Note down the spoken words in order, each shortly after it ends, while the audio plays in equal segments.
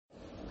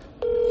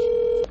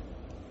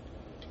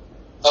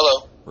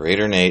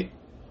Raider Nate.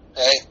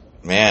 Hey.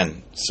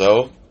 Man,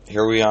 so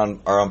here we are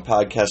on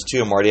podcast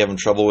 2. I'm already having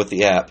trouble with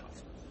the app.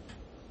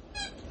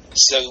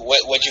 So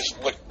what'd you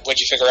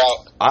figure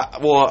out?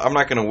 I'm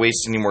not going to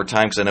waste any more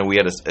time because I know we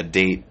had a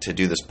date to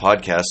do this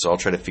podcast, so I'll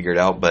try to figure it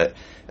out. But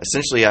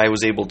essentially, I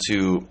was able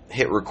to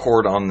hit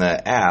record on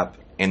the app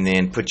and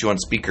then put you on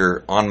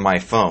speaker on my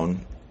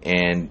phone,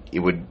 and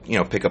it would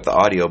pick up the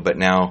audio. But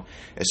now,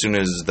 as soon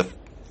as the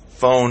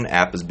phone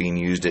app is being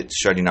used, it's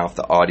shutting off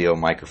the audio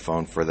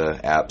microphone for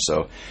the app.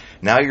 So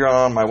now you're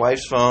on my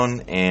wife's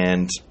phone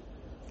and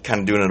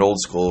kind of doing it old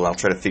school, and I'll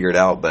try to figure it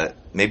out. But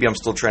maybe I'm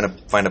still trying to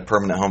find a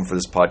permanent home for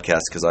this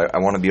podcast because I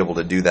want to be able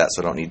to do that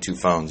so I don't need two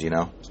phones, You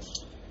know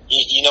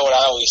what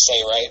I always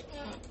say, right?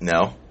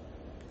 No.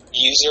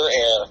 Use your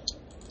air.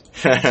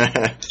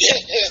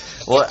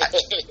 Well,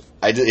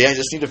 I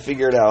just need to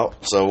figure it out.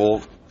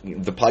 So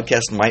the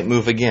podcast might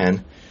move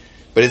again.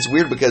 But it's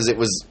weird because it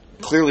was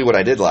clearly what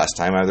I did last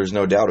time. There's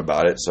no doubt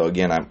about it. So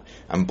again,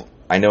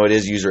 I know it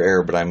is user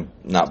error, but I'm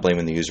not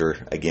blaming the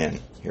user again.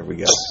 Here we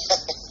go.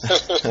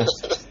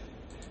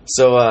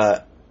 So,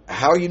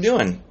 how are you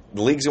doing?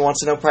 The leagues who wants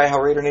to know probably how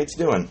Raider Nate's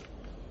doing.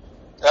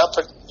 Well,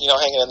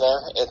 hanging in there.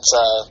 It's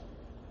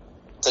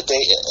the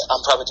day.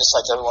 I'm probably just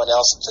like everyone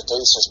else. The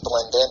days just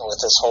blend in with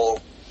this whole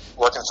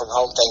working from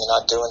home thing and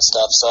not doing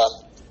stuff. So I'm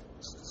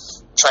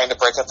trying to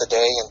break up the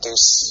day and do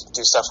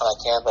stuff when I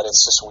can, but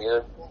it's just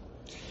weird.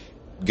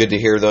 Good to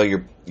hear, though.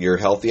 You're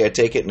healthy, I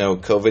take it. No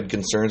COVID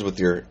concerns with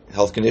your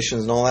health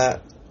conditions and all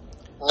that.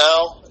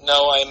 No.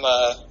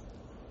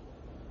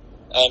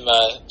 I'm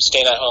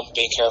staying at home,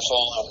 being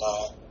careful.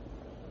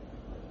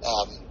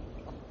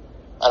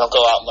 I don't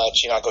go out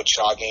much. I go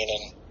jogging,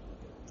 and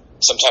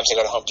sometimes I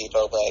go to Home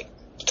Depot, but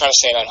kind of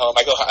staying at home.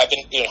 I've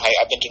been doing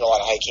a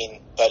lot of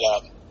hiking, but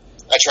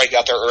I try to get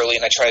out there early,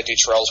 and I try to do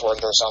trails where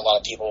there's not a lot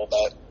of people,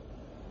 but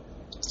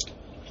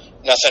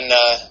nothing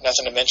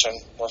to mention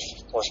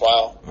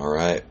worthwhile. All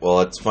right.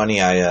 Well, it's funny.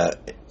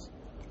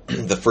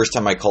 The first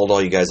time I called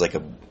all you guys, it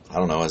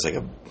was like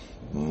a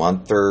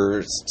month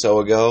or so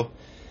ago.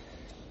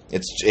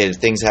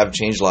 Things have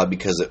changed a lot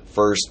because at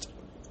first,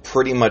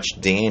 pretty much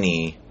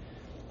Danny,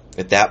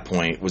 at that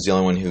point, was the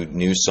only one who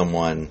knew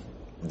someone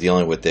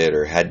dealing with it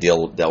or had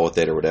dealt with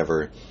it or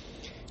whatever.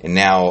 And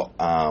now,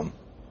 I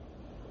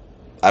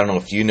don't know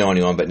if you know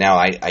anyone, but now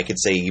I could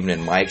say even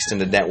in my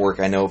extended network,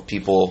 I know of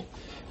people.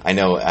 I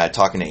know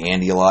talking to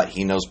Andy a lot,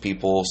 he knows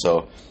people.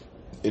 So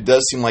it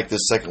does seem like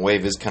this second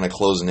wave is kind of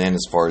closing in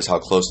as far as how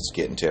close it's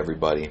getting to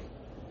everybody.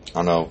 I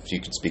don't know if you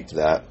could speak to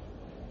that.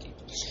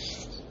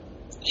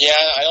 Yeah,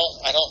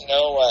 I don't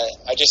know.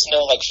 I just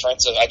know I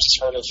just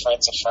heard of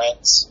friends of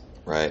friends.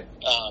 Right.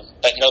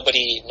 But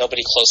nobody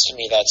close to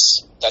me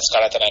that's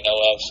got it that I know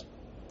of.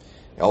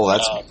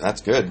 Oh,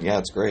 that's good. Yeah,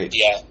 that's great.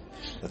 Yeah.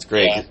 That's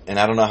great. Yeah. And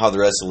I don't know how the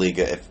rest of the league,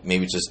 if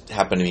maybe it just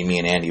happened to be me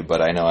and Andy,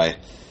 but I know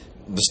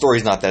the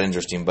story's not that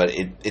interesting, but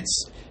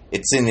it's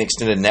in the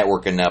extended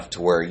network enough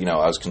to where,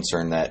 I was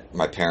concerned that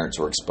my parents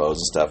were exposed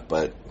and stuff,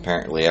 but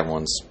apparently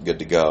everyone's good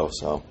to go.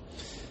 So,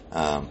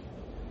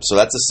 so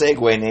that's a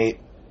segue, Nate.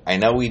 I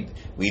know we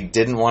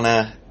didn't want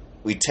to.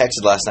 We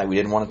texted last night. We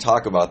didn't want to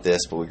talk about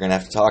this, but we're going to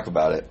have to talk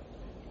about it.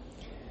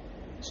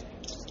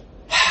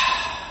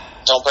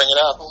 Don't bring it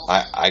up.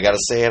 I got to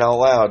say it out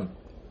loud.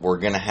 We're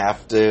going to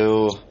have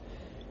to.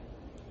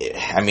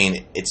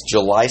 It's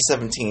July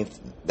 17th.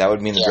 That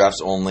would mean the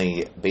draft's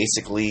only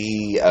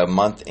basically a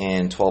month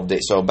and 12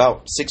 days, so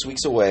about 6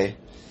 weeks away.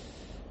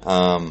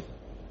 We're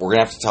going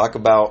to have to talk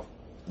about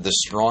the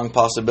strong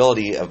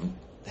possibility of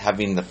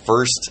having the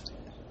first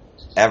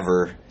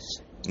ever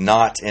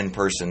not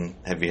in-person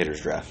heavy hitters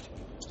draft.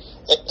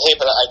 Hey,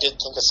 but I did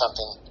think of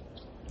something.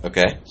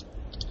 Okay.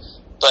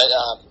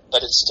 But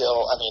it's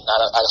still, I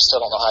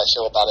still don't know how I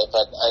feel about it,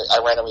 but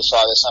I randomly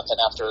saw this something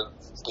after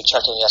we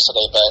checked in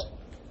yesterday, but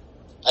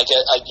I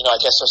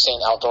guess they're saying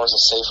outdoors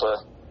is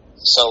safer.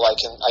 So, I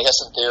guess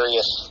in theory,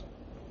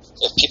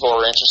 if people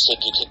were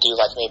interested, you could do,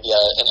 maybe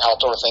an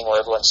outdoor thing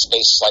where everyone's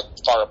spaced,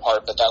 far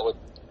apart, but that would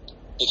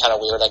be kind of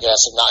weird, I guess,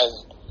 and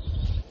not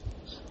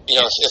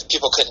if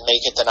people couldn't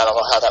make it, then I don't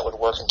know how that would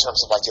work in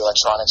terms of the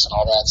electronics and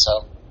all that.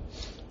 So,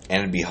 and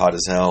it'd be hot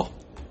as hell.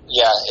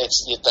 Yeah,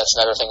 that's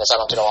another thing is I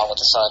don't get along with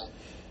the sun.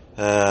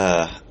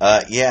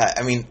 Yeah.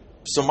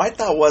 So my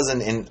thought was,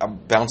 and I'm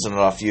bouncing it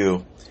off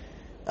you,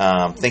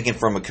 thinking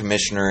from a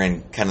commissioner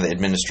and kind of the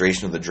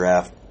administration of the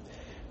draft.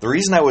 The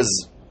reason I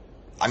was,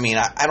 I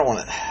don't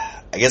want to.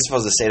 I guess if I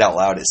was to say it out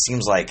loud, it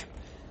seems like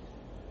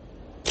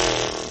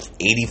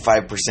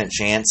 85%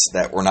 chance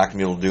that we're not going to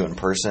be able to do it in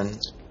person.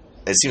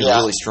 It seems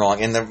really strong.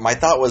 And my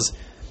thought was,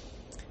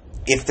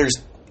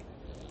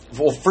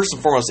 first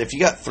and foremost, if you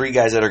got three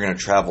guys that are going to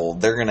travel,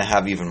 they're going to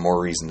have even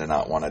more reason to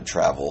not want to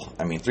travel.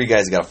 Three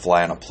guys got to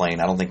fly on a plane.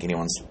 I don't think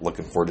anyone's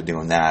looking forward to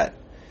doing that.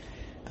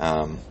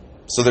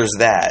 So there's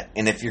that.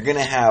 And if you're going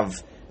to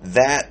have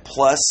that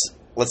plus,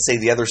 let's say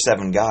the other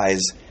 7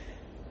 guys,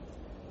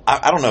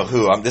 I don't know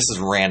who. This is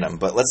random,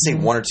 but let's say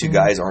 1 or 2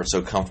 guys aren't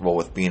so comfortable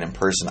with being in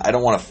person. I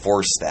don't want to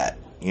force that.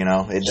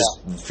 It just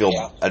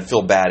I'd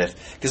feel bad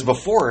because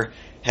before,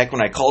 heck,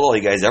 when I called all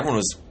you guys, everyone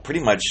was pretty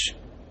much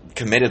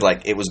committed.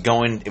 Like it was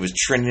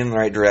trending in the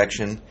right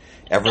direction.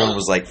 Everyone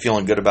was like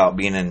feeling good about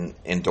being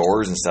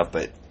indoors and stuff.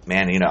 But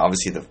man,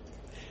 obviously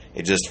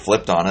it just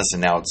flipped on us,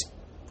 and now it's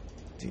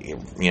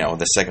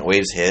the second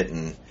wave's hit,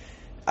 and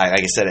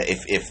like I said,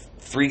 if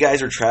 3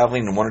 guys are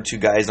traveling and 1 or 2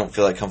 guys don't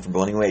feel like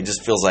comfortable anyway, it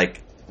just feels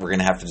like we're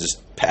gonna have to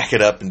just pack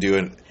it up and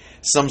do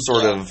some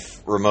sort of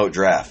remote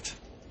draft.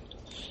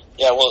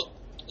 Yeah, well,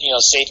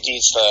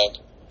 safety's the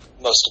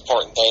most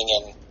important thing,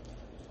 and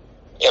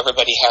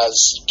everybody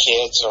has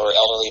kids or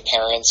elderly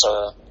parents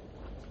or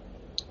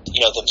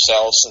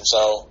themselves, and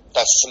so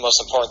that's the most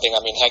important thing. I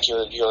mean, heck,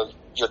 your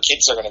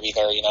kids are going to be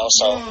there,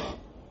 so.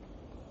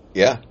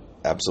 Yeah,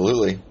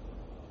 absolutely.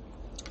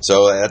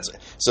 So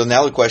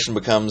now the question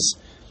becomes,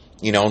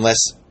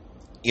 unless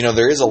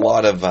there is a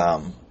lot of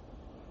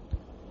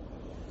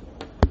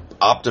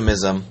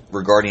optimism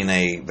regarding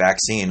a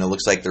vaccine. It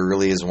looks like there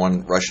really is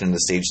one rushing into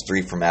stage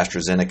 3 from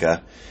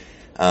AstraZeneca.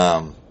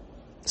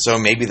 So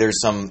maybe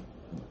there's some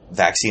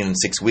vaccine in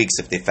 6 weeks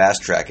if they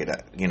fast track it.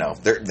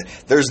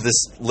 There's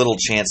this little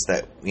chance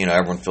that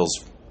everyone feels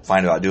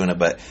fine about doing it.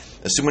 But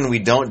assuming we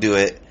don't do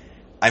it,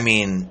 I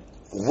mean,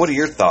 what are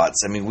your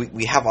thoughts? I mean,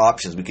 we have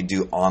options. We could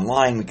do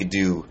online. We could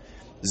do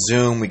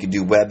Zoom. We could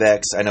do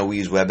WebEx. I know we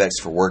use WebEx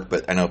for work,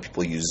 but I know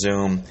people use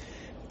Zoom.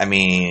 I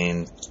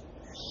mean,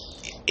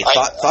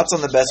 thoughts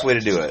on the best way to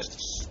do it?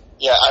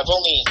 Yeah, I've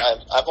only had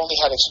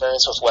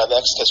experience with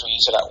WebEx because we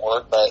use it at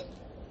work, but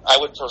I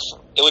would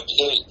prefer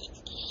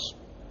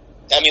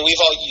I mean,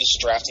 we've all used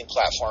drafting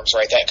platforms,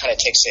 right? That kind of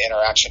takes the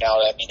interaction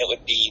out. I mean, it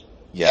would be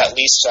at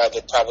least I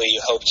would probably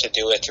hope to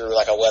do it through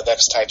like a WebEx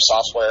type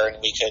software,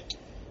 and we could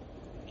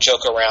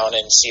joke around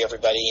and see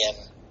everybody, and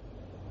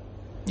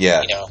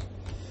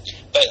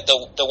But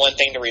the one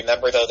thing to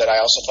remember though that I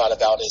also thought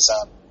about is,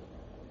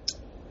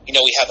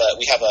 we have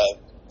a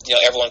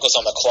everyone goes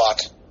on the clock,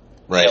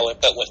 right?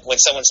 But when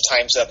someone's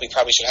time's up, we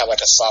probably should have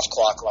like a soft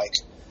clock, like,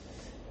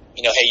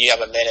 hey, you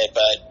have a minute,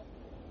 but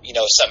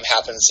if something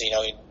happens,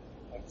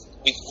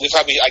 we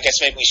probably, I guess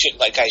maybe we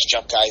shouldn't let guys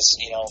jump guys,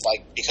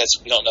 because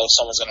we don't know if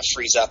someone's going to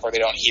freeze up or they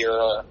don't hear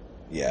or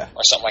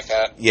something like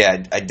that.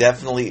 Yeah, I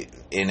definitely,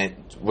 and it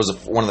was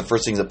one of the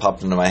first things that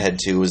popped into my head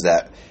too, was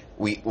that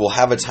we'll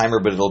have a timer,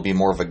 but it'll be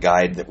more of a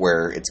guide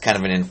where it's kind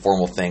of an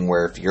informal thing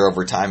where if you're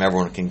over time,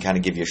 everyone can kind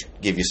of give you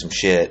some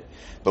shit,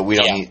 but we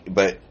don't need,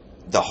 but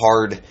the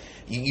hard,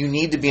 you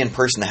need to be in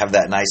person to have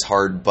that nice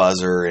hard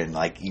buzzer and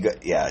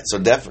so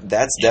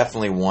that's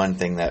definitely one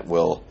thing that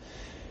will.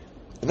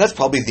 And that's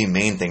probably the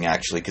main thing,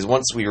 actually, because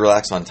once we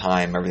relax on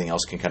time, everything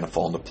else can kind of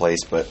fall into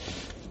place. But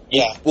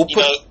I like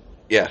WebEx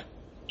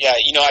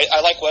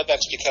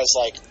because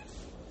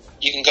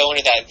you can go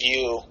into that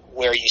view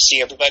where you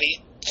see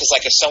everybody. Because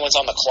if someone's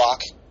on the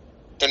clock,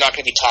 they're not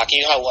going to be talking.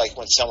 You know how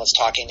when someone's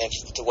talking, if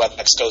the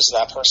WebEx goes to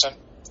that person,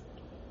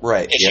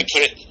 right? If you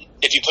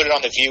put it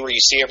on the view where you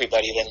see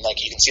everybody, then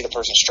you can see the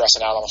person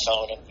stressing out on the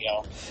phone, and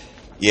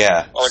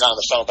or not on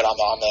the phone, but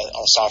on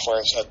the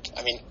software. So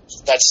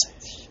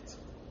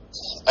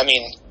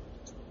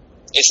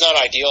it's not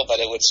ideal, but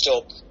it would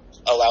still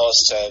allow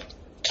us to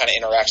kind of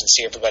interact and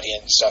see everybody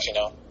and stuff,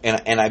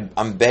 And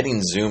I'm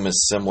betting Zoom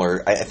is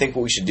similar. I think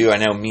what we should do, I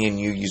know me and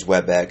you use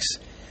WebEx,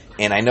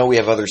 and I know we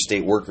have other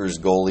state workers,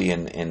 Goalie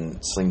and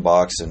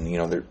Slingbox,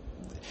 and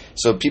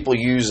so people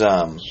use,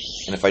 and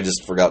if I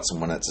just forgot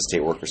someone that's a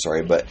state worker,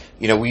 sorry, but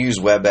we use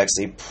WebEx.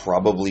 They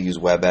probably use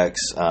WebEx.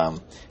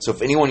 So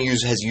if anyone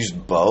has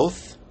used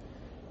both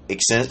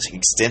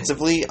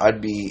extensively, I'd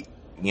be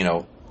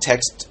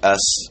text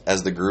us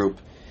as the group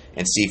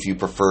and see if you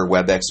prefer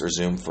WebEx or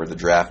Zoom for the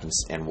draft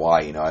and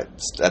why.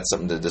 That's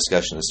something to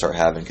discussion to start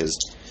having, because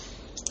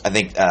I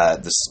think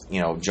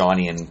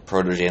Johnny and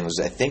Protege,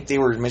 I think they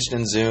were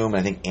mentioning Zoom.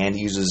 I think Andy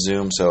uses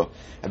Zoom, so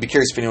I'd be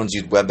curious if anyone's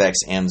used WebEx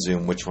and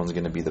Zoom, which one's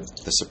going to be the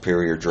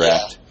superior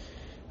draft.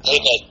 Yeah. I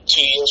think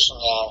 2 years from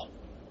now,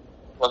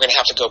 we're going to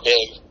have to go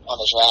big on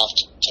the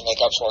draft to make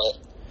up for it.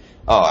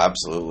 Oh,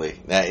 absolutely.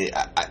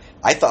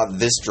 I thought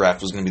this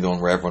draft was going to be the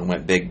one where everyone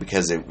went big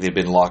because they'd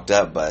been locked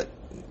up, but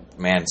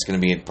man, it's going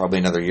to be probably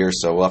another year,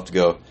 so we'll have to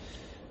go.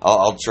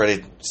 I'll try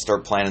to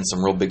start planning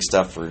some real big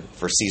stuff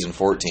for season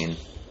 14.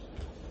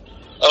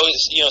 Oh,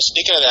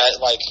 speaking of that,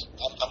 I'm kind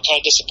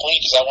of disappointed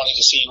because I wanted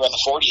to see you run the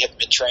 40 hit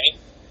mid-training.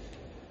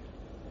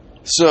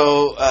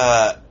 So,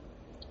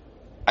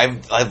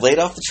 I've laid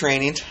off the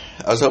training.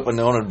 I was hoping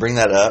no one would bring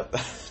that up.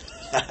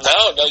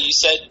 No, you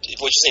said,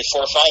 what'd you say,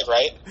 4.5,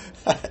 right?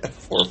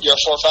 You're a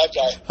 4.5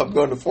 guy. I'm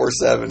going to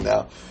 4.7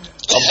 now.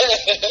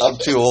 I'm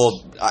too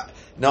old. I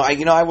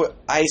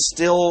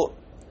still,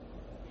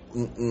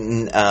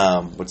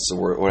 what's the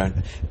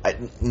word?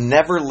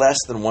 Never less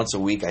than once a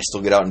week. I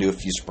still get out and do a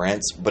few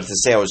sprints. But to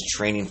say I was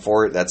training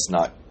for it, that's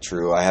not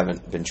true. I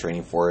haven't been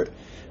training for it.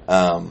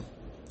 And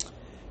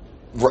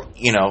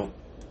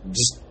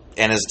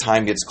as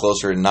time gets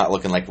closer and not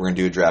looking like we're going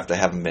to do a draft, I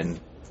haven't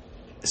been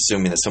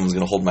assuming that someone's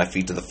going to hold my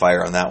feet to the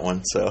fire on that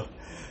one. So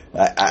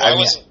I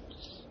wasn't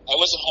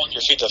holding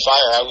your feet to the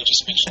fire. I would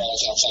just make sure I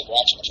was outside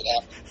watching for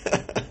that.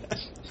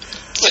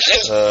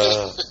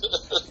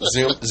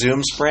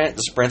 Zoom sprint,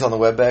 the sprint on the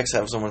WebEx,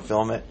 have someone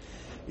film it.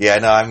 Yeah,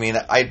 no, I mean,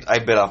 I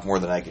bit off more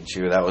than I could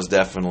chew. That was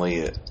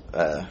definitely,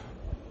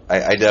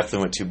 I definitely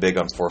went too big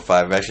on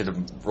 4.5. I should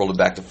have rolled it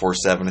back to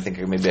 4.7. I think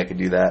maybe I could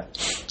do that.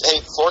 Hey,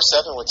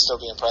 4.7 would still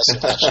be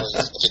impressive, actually,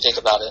 if you think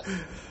about it.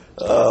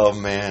 Oh,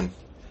 man.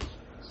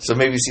 So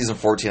maybe season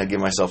 14, I'll give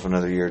myself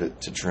another year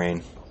to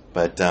train.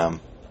 But, what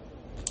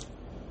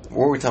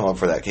were we talking about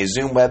for that? Okay,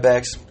 Zoom,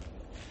 WebEx.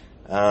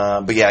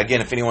 But yeah,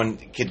 again, if anyone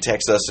could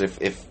text us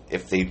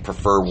if they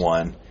prefer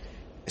one,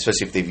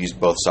 especially if they've used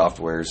both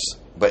softwares.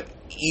 But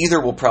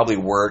either will probably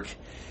work.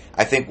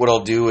 I think what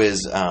I'll do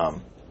is, my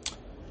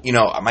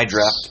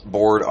draft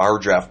board,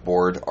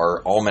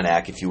 our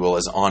almanac, if you will,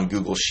 is on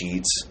Google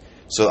Sheets.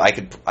 So I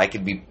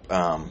could be,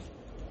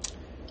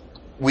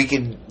 we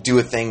could do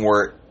a thing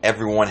where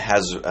everyone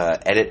has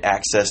edit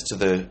access to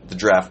the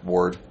draft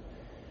board.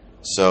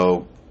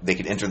 So they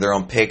could enter their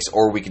own picks,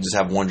 or we could just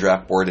have one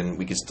draft board and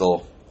we could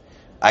still...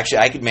 Actually,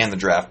 I could man the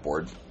draft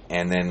board,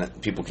 and then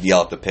people could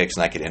yell at the picks,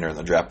 and I could enter in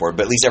the draft board.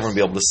 But at least everyone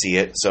would be able to see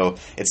it. So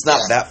it's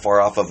not that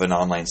far off of an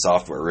online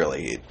software,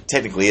 really. It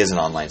technically is an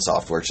online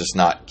software. It's just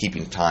not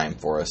keeping time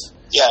for us.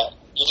 Yeah,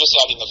 you're just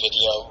adding the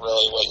video,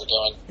 really, what you're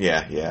doing.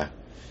 Yeah.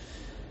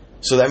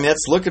 So, I mean,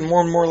 that's looking more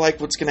and more like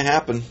what's going to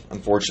happen,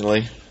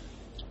 unfortunately.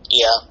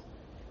 Yeah.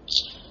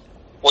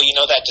 Well,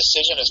 that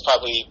decision is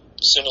probably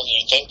sooner than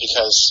you think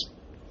because,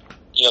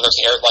 there's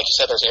like you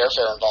said, there's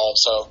airfare involved.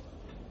 So,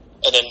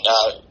 and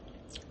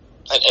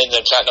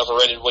then chatting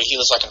overrated what he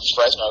lives like in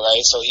Fresno,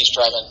 right? So he's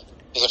driving.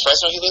 Is it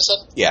Fresno he lives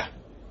in? Yeah.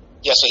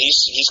 Yeah, so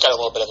he's got a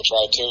little bit of a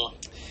drive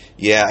too.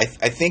 Yeah,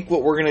 I think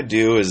what we're gonna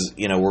do is,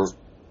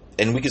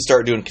 and we can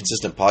start doing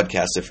consistent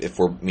podcasts if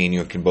me and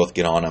you can both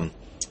get on them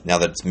now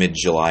that it's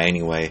mid-July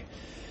anyway.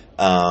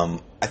 I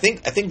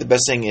think the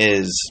best thing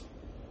is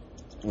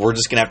we're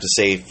just gonna have to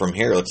say from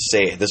here. Let's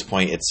say at this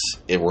point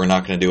we're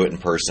not gonna do it in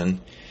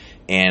person,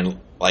 and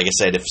like I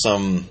said, if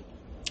some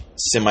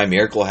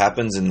semi-miracle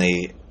happens and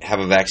they have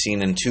a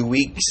vaccine in 2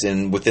 weeks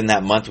and within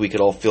that month we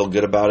could all feel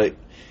good about it,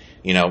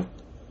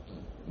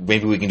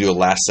 maybe we can do a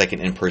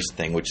last-second in-person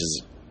thing, which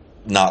is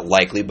not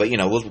likely, but,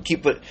 we'll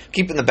keep it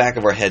in the back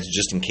of our heads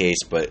just in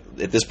case, but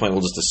at this point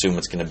we'll just assume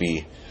it's going to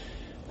be,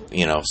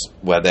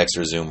 WebEx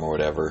or Zoom or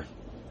whatever.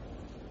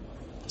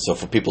 So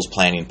for people's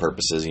planning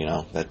purposes,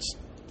 we'll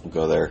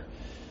go there.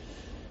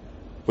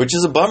 Which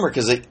is a bummer,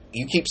 because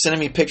you keep sending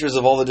me pictures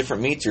of all the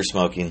different meats you're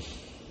smoking.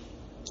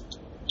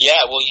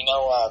 Yeah, well,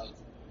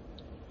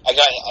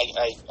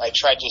 I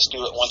try to just do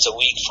it once a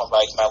week for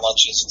like my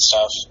lunches and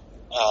stuff.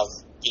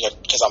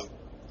 Because I'm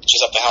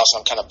just at the house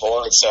and I'm kind of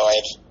bored, so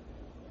I've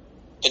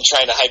been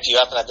trying to hype you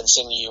up, and I've been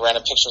sending you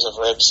random pictures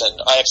of ribs, and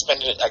I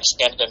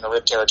expanded into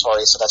rib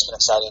territory, so that's been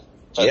exciting.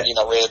 But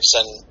yeah. Ribs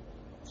and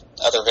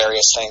other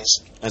various things.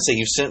 I'd say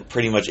you've sent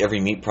pretty much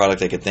every meat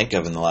product I could think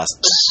of in the last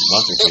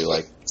month or two.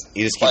 Like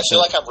you just keep. Well, I feel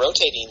like I'm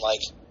rotating,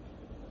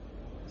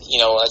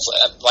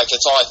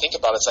 it's all I think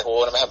about. It's like, well,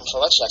 what am I having for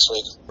lunch next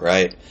week?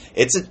 Right.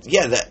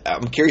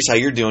 I'm curious how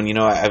you're doing.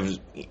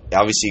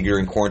 Obviously you're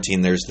in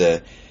quarantine. There's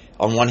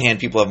on one hand,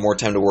 people have more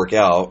time to work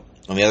out.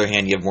 On the other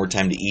hand, you have more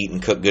time to eat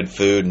and cook good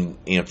food and,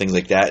 things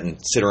like that and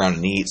sit around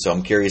and eat. So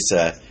I'm curious,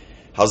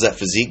 how's that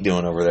physique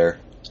doing over there?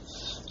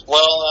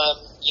 Well,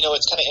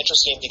 it's kind of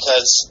interesting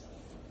because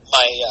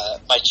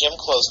my gym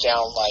closed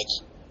down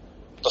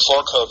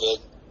before COVID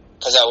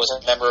because I was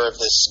a member of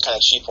this kind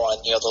of cheap one,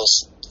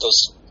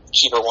 those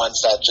cheaper ones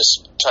that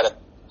just try to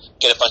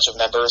get a bunch of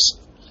members.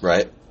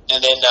 Right. And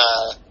then,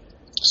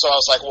 so I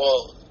was like,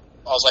 well,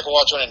 I'll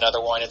join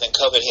another one. And then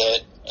COVID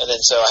hit. And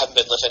then, so I haven't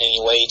been lifting any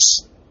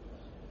weights,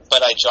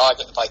 but I jog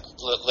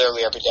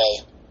literally every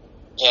day.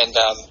 And,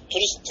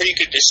 pretty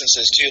good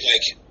distances too.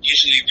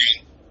 Usually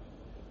around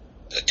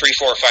 3,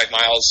 4, or 5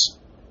 miles.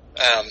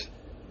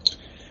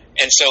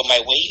 And so my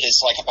weight is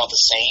about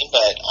the same,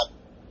 but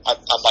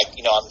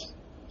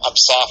I'm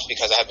soft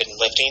because I have been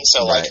lifting.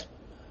 So right.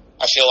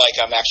 I feel like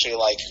I'm actually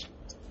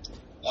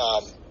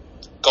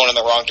going in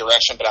the wrong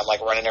direction, but I'm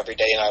running every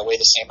day and I weigh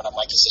the same, and I'm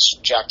this is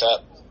jacked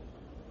up.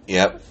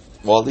 Yep.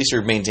 Well, at least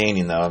you're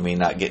maintaining though. I mean,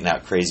 not getting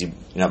out crazy,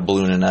 you're not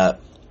ballooning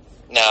up.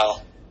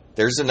 No.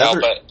 There's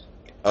another. No, but,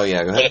 oh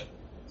yeah, go ahead.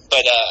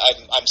 But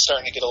I'm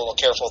starting to get a little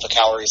careful with the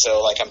calories,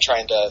 so I'm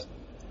trying to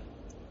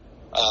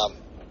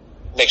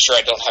make sure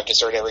I don't have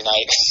dessert every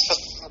night.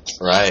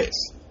 Right.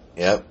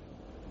 Yep.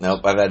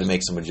 Nope, I've had to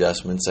make some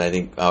adjustments. I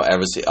think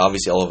obviously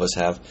all of us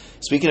have.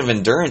 Speaking of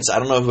endurance, I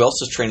don't know who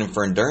else is training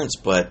for endurance,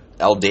 but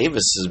Al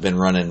Davis has been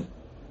running.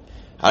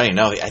 I don't even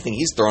know. I think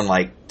he's throwing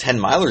 10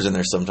 milers in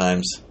there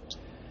sometimes.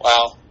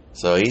 Wow.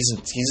 So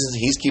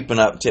he's keeping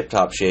up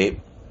tip-top shape.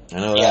 I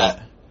know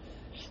that.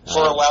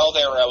 For a while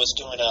there, I was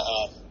doing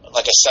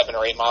a 7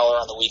 or 8 miler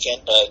on the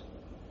weekend, but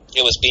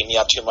it was beating me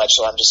up too much,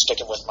 so I'm just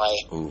sticking with my.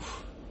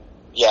 Oof.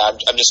 Yeah,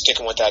 I'm just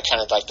sticking with that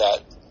kind of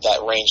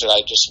that range that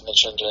I just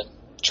mentioned and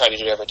try to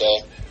do it every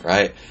day.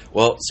 Right.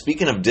 Well,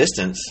 speaking of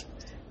distance,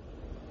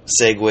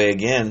 segue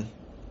again.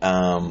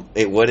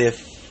 What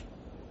if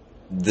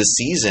the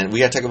season? We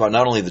got to talk about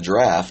not only the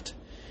draft.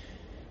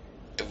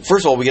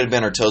 First of all, we got to be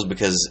on our toes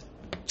because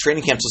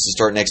training camp's supposed to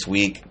start next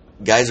week.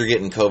 guys are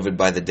getting COVID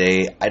by the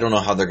day. I don't know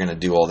how they're going to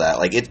do all that.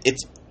 Like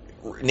it's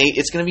Nate,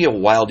 it's going to be a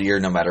wild year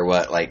no matter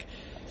what. Like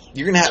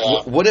you're going to have.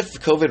 Yeah. What if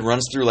COVID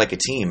runs through like a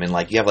team and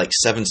like you have like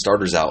 7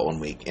 starters out one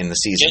week in the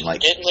season?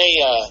 Didn't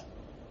they?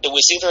 It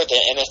was either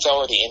the NFL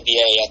or the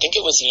NBA. I think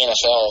it was the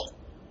NFL.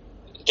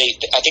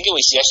 I think it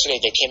was yesterday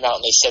they came out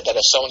and they said that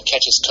if someone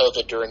catches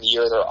COVID during the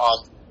year, they're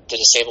on the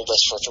disabled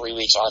list for 3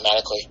 weeks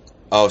automatically.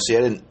 Oh, see,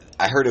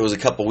 I heard it was a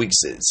couple weeks.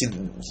 See,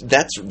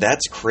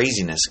 that's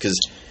craziness. Cause,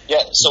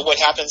 yeah, so what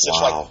happens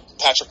if, like,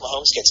 Patrick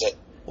Mahomes gets it?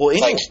 Well,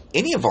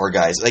 any of our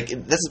guys, like,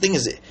 that's the thing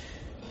is,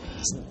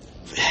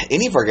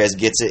 any of our guys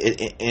gets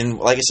it, and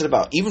like I said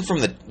about, even from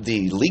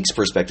the league's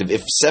perspective,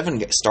 if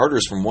 7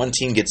 starters from one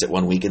team gets it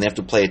one week and they have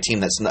to play a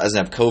team that doesn't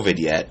have COVID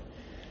yet,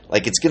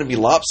 like, it's going to be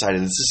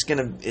lopsided. It's just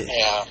going to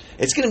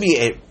it's going to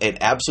be an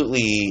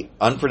absolutely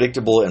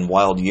unpredictable and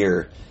wild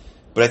year.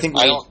 But I think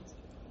I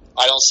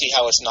don't see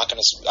how it's not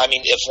going to. I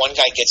mean, if one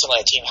guy gets on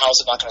a team, how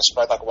is it not going to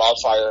spread like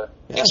wildfire,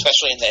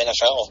 especially in the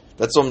NFL?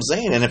 That's what I'm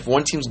saying. And if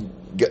one team's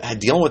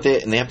dealing with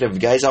it and they have to have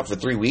guys out for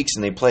 3 weeks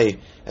and they play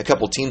a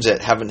couple teams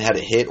that haven't had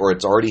it hit or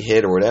it's already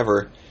hit or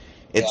whatever,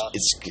 it's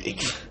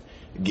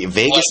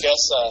Vegas.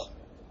 Well,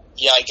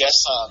 I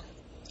guess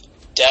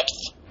depth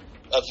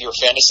of your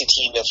fantasy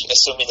team, if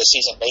assuming the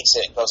season makes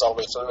it and goes all the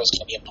way through, is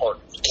going to be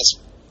important because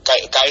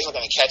guys are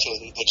going to catch it.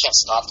 They can't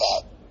stop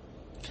that.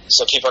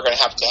 So people are going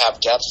to have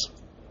depth.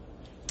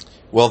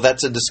 Well,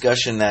 that's a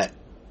discussion that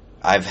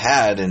I've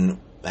had and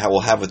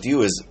will have with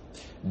you is,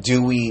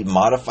 do we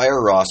modify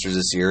our rosters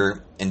this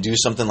year and do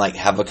something like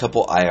have a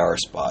couple IR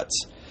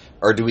spots?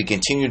 Or do we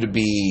continue to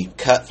be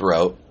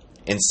cutthroat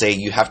and say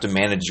you have to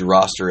manage your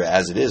roster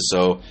as it is?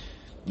 So,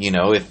 you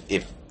know,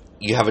 if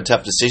you have a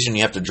tough decision,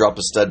 you have to drop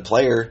a stud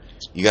player,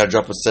 you got to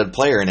drop a stud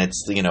player, and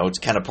it's, you know, it's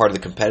kind of part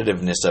of the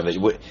competitiveness of it.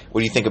 What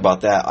do you think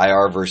about that,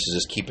 IR versus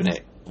just keeping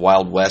it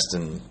Wild West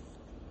and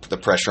the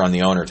pressure on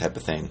the owner type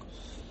of thing?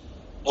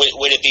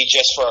 Would it be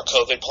just for a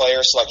COVID player?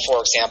 So, like,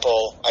 for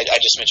example, I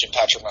just mentioned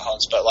Patrick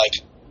Mahomes, but, like,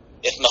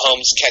 if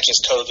Mahomes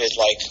catches COVID,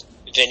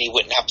 like, then he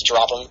wouldn't have to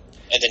drop him,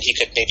 and then he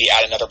could maybe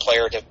add another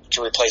player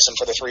to replace him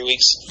for the 3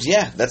 weeks?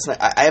 Yeah, that's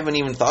not, I haven't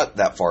even thought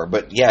that far,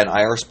 but yeah, an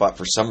IR spot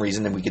for some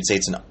reason, and we could say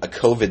it's a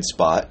COVID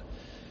spot.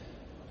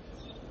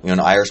 You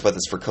know, an IR spot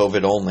that's for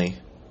COVID only.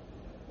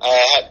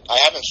 I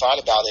haven't thought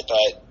about it,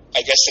 but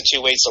I guess the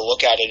 2 ways to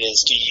look at it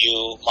is, do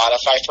you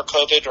modify for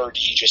COVID, or do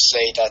you just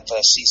say that the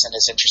season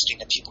is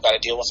interesting and people got to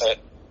deal with it?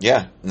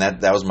 Yeah, and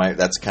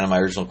that's kind of my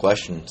original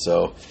question.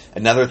 So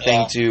another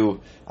thing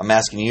too, I'm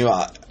asking you,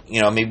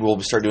 you know, maybe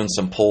we'll start doing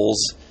some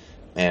polls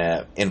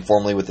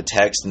informally with the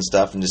text and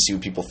stuff, and to see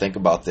what people think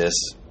about this.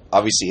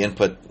 Obviously,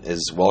 input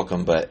is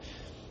welcome, but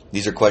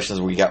these are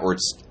questions we're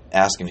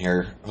asking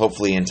here.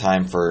 Hopefully, in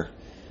time for.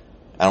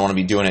 I don't want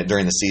to be doing it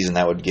during the season.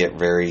 That would get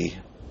very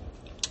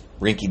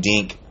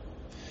rinky-dink.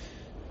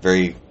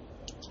 Very,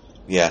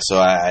 yeah.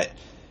 So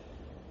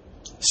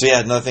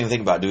another thing to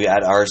think about: do we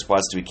add IR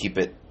spots? Do we keep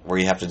it where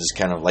you have to just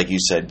kind of, like you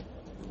said,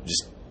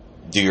 just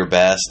do your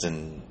best,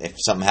 and if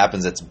something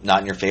happens that's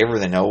not in your favor,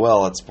 then oh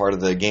well, it's part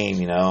of the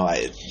game. You know,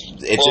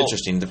 it's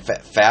interesting. The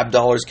fab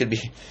dollars could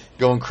be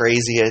going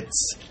crazy.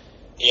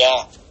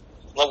 Yeah.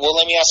 Well,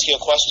 let me ask you a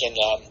question.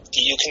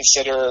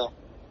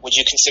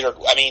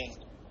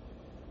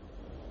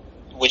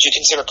 Would you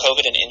consider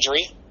COVID an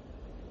injury?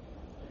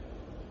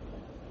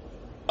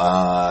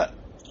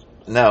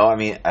 No. I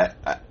mean,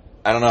 I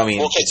don't know. I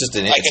mean, it's just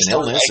an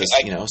illness.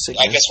 Sickness.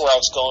 I guess where I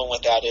was going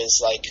with that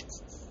is, like,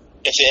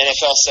 if the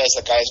NFL says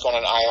the guy's going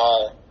on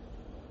IR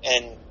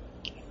and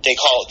they're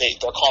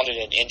calling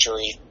it an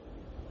injury,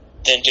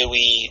 then do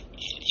we?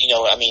 You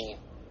know, I mean,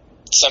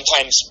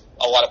 sometimes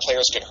a lot of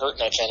players get hurt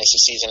in a fantasy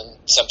season.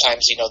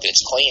 Sometimes, you know,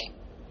 it's clean.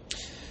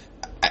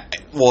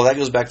 Well, that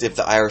goes back to if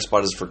the IR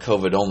spot is for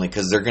COVID only,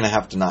 because they're going to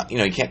have to not, you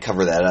know, you can't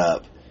cover that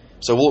up.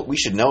 So we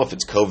should know if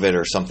it's COVID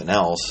or something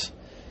else.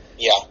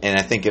 Yeah. And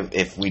I think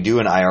if we do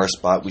an IR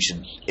spot, we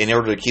should, in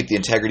order to keep the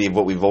integrity of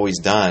what we've always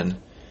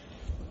done,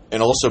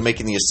 and also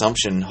making the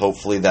assumption,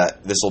 hopefully,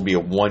 that this will be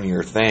a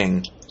 1-year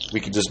thing,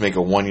 we could just make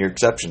a 1-year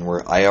exception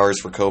where IR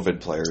is for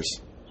COVID players.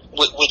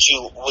 Would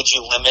you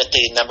limit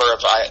the number of,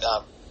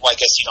 well, I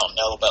guess you don't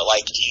know, but,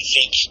 like, do you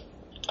think,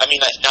 I mean,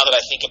 now that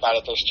I think about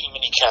it, there's too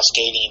many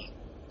cascading.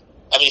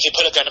 I mean, if you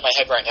put a gun to my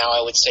head right now,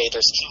 I would say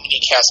there's too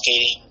many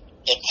cascading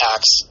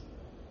impacts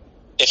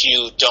if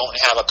you don't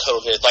have a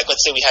COVID. Like, let's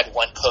say we had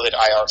one COVID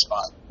IR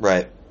spot.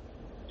 Right.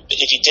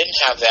 If you didn't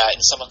have that and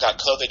someone got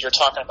COVID, you're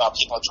talking about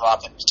people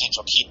dropping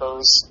potential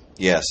keepers.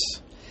 Yes.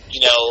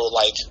 You know,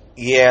 like,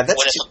 yeah, that's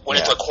when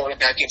if a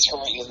quarterback gets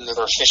hurt,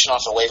 they're fishing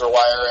off the waiver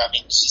wire. I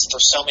mean,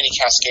 there's so many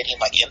cascading,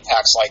 like,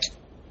 impacts. Like,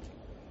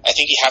 I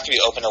think you have to be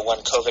open to one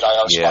COVID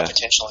IR spot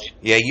potentially.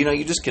 Yeah, you know,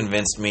 you just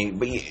convinced me,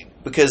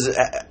 because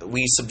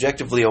we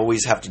subjectively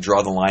always have to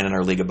draw the line in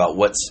our league about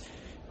what's,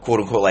 quote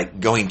unquote, like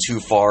going too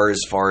far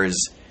as,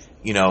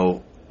 you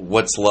know,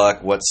 what's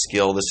luck, what's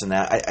skill, this and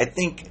that. I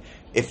think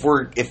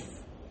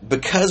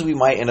because we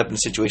might end up in a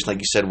situation, like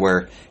you said,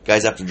 where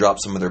guys have to drop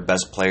some of their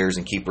best players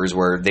and keepers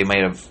where they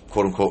might have,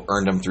 quote unquote,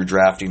 earned them through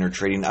drafting or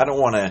trading. I don't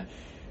want to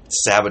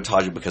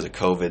sabotage it because of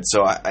COVID.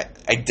 So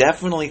I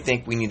definitely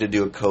think we need to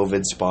do a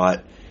COVID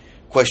spot.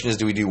 Question is,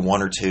 do we do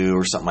 1 or 2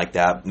 or something like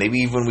that? Maybe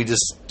even we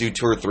just do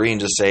 2 or 3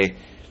 and just say,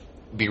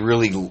 be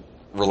really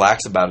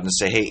relaxed about it and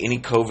say, hey, any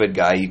COVID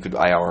guy, you could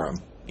IR him,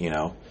 you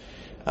know.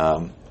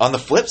 On the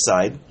flip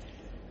side,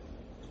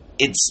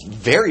 it's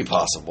very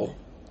possible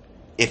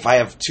if I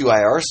have 2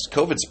 IR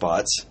COVID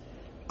spots,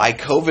 I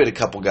COVID a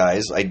couple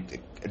guys, I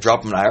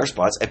drop them in IR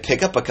spots, I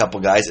pick up a couple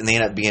guys, and they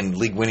end up being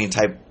league-winning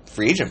type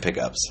free agent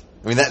pickups.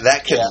 I mean,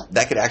 that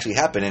could actually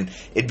happen, and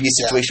it'd be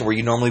a situation where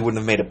you normally wouldn't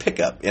have made a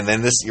pickup, and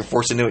then you're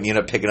forced into it, and you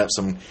end up picking up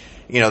some,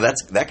 you know,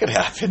 that could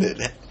happen. Yeah,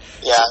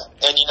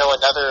 and you know,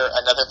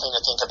 another thing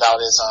to think about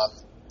is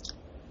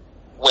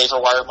waiver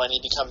wire money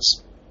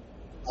becomes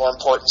more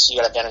important, so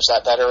you got to manage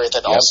that better. And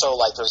then also,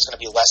 like, there's going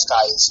to be less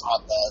guys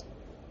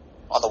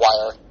on the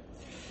wire.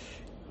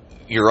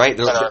 You're right.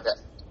 That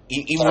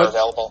are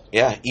available.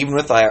 Yeah, even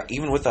with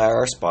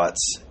IR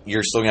spots,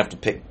 you're still gonna have to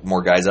pick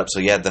more guys up. So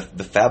yeah,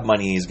 the fab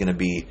money is gonna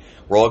be.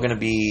 We're all gonna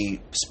be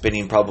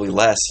spending probably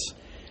less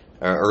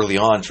early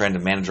on trying to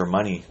manage our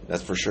money.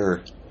 That's for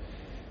sure.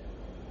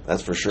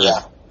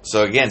 Yeah.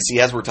 So again, see,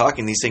 as we're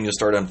talking, these things will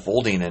start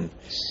unfolding, and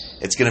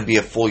it's gonna be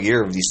a full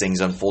year of these things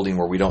unfolding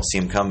where we don't see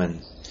them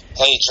coming.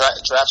 Hey,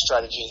 draft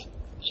strategy.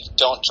 You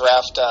don't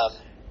draft.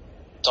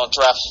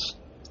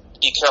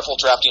 Be careful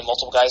drafting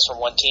multiple guys from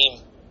one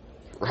team.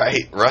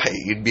 Right.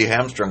 You'd be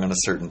hamstrung on a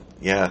certain,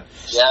 Yeah.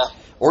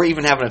 Or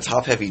even having a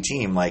top-heavy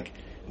team, like,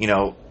 you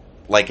know,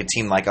 like a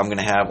team like I'm going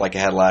to have, like I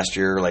had last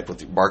year, like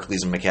with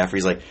Barkley's and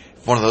McCaffrey's. Like,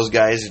 if both those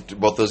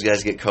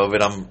guys get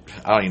COVID,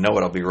 I don't even know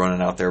what I'll be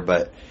running out there.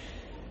 But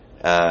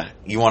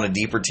you want a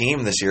deeper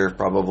team this year,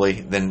 probably,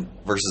 than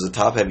versus a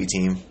top-heavy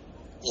team.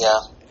 Yeah.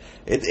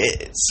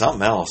 It's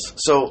something else.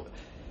 So,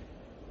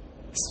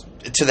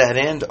 to that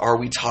end, are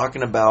we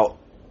talking about,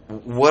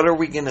 what are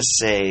we going to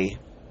say?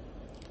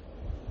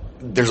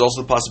 There's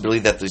also the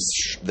possibility that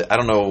I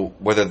don't know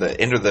whether the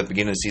end or the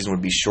beginning of the season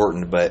would be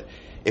shortened, but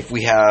if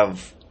we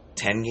have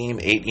 10 game,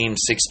 8 game,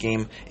 6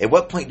 game, at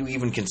what point do we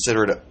even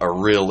consider it a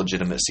real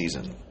legitimate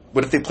season?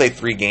 What if they play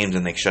 3 games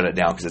and they shut it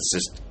down because it's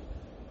just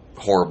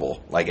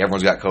horrible? Like,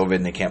 everyone's got COVID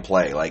and they can't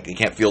play. Like, they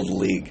can't field the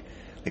league.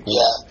 Like,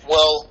 yeah,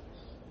 well,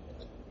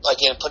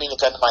 again, putting a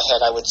gun to my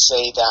head, I would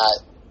say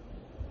that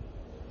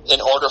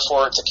in order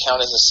for it to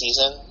count as a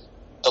season,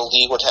 the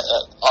league would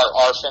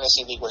our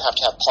fantasy league would have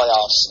to have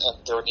playoffs,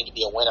 and there would need to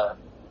be a winner.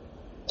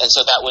 And so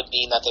that would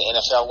mean that the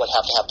NFL would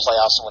have to have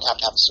playoffs and would have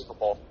to have a Super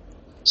Bowl.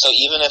 So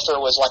even if there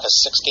was like a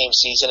 6-game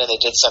season and they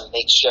did some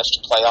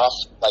makeshift playoff,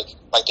 like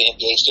the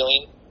NBA's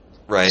doing,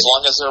 right? As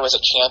long as there was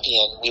a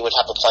champion, we would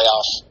have a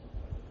playoff,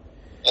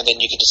 and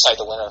then you could decide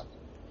the winner.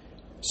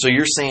 So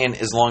you're saying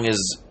as long as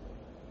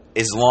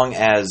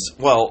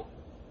well,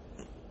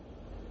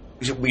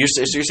 you're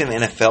saying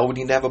the NFL would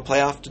need to have a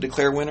playoff to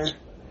declare a winner?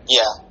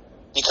 Yeah.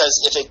 Because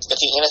if the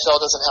NFL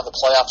doesn't have the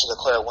playoff to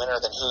declare a winner,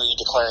 then who are you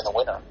declaring the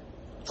winner?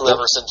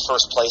 Whoever's in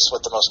first place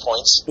with the most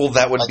points. Well,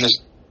 that would be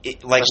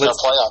like, there's no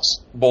playoffs.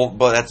 Well,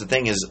 but that's the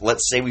thing is,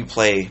 let's say we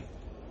play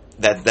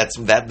that. This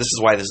is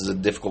why this is a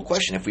difficult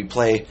question. If we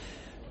play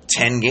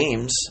 10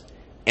 games,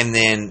 and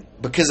then,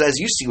 because as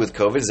you see with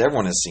COVID, as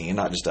everyone is seeing,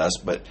 not just us,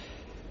 but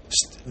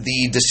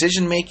the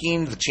decision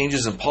making, the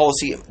changes in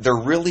policy, they're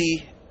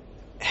really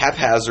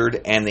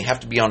haphazard, and they have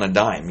to be on a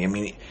dime. I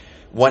mean,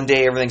 one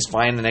day everything's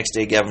fine, the next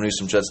day Gavin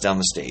Newsom shuts down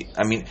the state.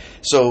 I mean,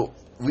 so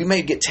we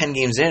may get 10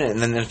 games in, and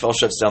then the NFL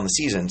shuts down the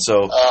season.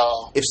 So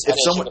if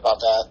someone, about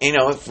that. You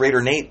know, if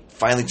Raider Nate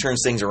finally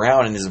turns things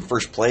around and is in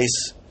first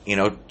place, you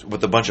know,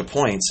 with a bunch of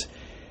points,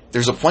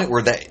 there's a point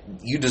where that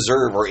you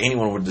deserve, or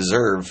anyone would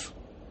deserve,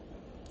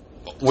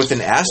 with an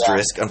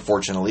asterisk,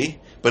 unfortunately,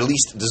 but at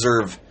least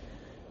deserve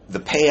the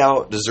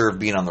payout, deserve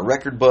being on the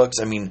record books.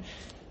 I mean,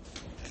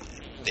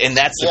 and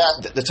that's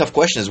the tough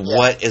question is,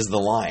 what is the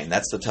line?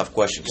 That's the tough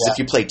question. Because if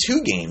you play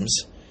 2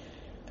 games,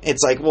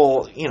 it's like,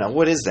 well, you know,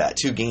 what is that?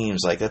 2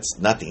 games, like, that's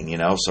nothing, you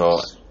know, so.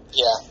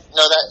 Yeah.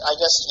 No, I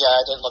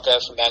didn't look at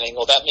it from that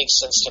angle. That makes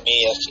sense to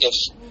me.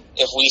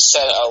 If we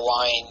set a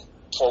line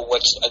for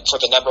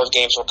the number of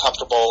games we're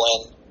comfortable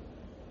in,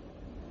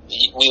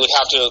 we would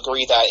have to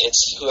agree that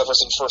it's whoever's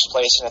in first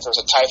place, and if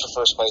there's a tie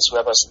for first place,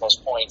 whoever has the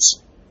most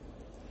points,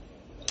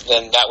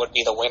 then that would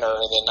be the winner.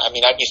 And then, I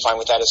mean, I'd be fine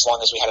with that as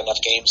long as we had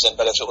enough games in.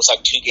 But if it was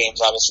like 2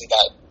 games, obviously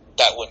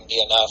that wouldn't be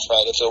enough,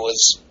 right? If it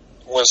was,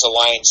 where's the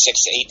line, 6,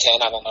 8,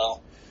 10? I don't know.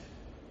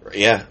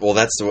 Yeah, well,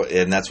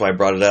 that's why I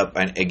brought it up.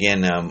 And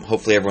again,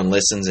 hopefully everyone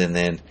listens, and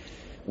then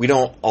we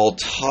don't all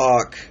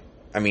talk.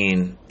 I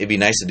mean, it'd be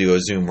nice to do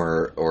a Zoom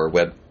or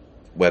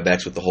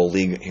WebEx with the whole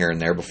league here and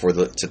there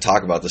to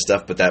talk about the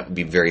stuff, but that would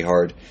be very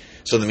hard.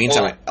 So in the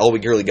meantime, all we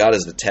really got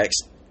is the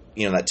text.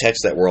 You know, that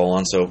text that we're all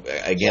on. So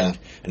again,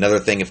 another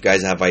thing, if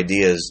guys have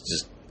ideas,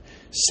 just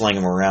sling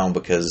them around,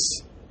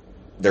 because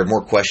there are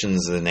more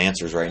questions than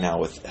answers right now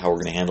with how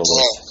we're going to handle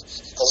this.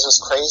 It's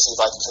just crazy,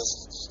 like, to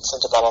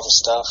think about all this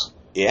stuff.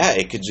 Yeah,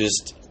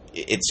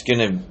 it's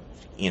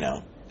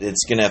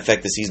going to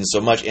affect the season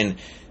so much. And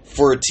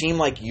for a team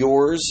like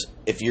yours,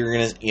 if you're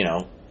going to, you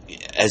know,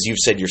 as you've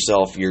said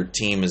yourself, your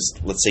team is,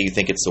 let's say you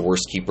think it's the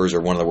worst keepers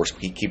or one of the worst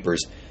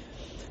keepers.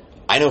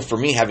 I know for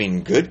me,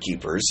 having good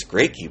keepers,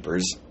 great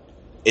keepers,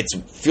 it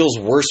feels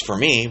worse for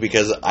me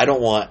because I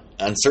don't want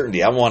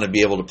uncertainty. I want to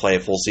be able to play a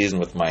full season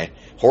with my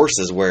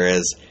horses,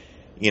 whereas,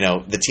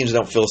 the teams that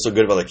don't feel so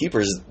good about their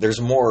keepers, there's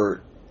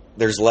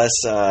less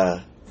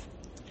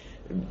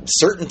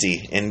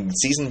certainty in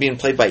season being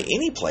played by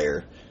any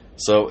player.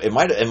 So it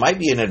might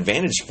be an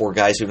advantage for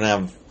guys who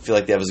don't feel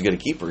like they have as good a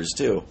keepers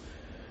too.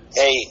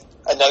 Hey,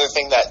 another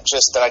thing that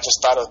I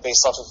just thought of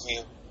based off of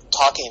you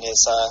talking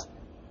is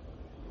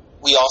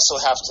we also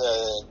have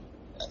to.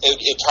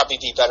 It'd probably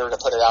be better to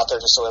put it out there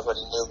just so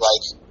everybody knew.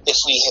 Like if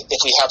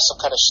we have some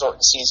kind of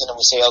shortened season and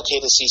we say, okay,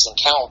 the season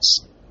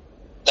counts,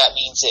 that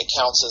means it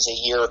counts as a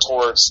year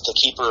towards the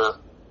keeper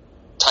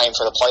time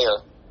for the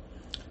player.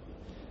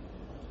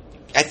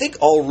 I think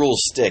all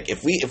rules stick.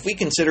 If we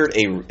considered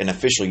an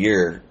official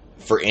year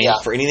for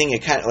anything,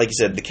 it kind of, like you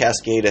said, the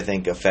cascade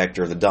effect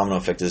or the domino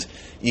effect is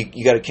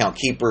you got to count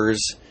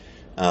keepers.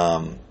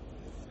 The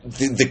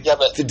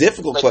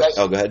difficult question.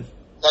 Oh, go ahead.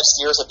 Next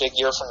year is a big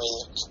year for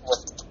me,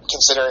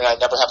 considering I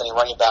never have any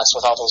running backs.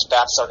 With all those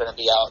backs that are going to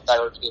be out, that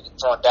are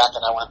thrown back,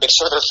 and I want to make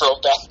sure they're thrown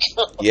back.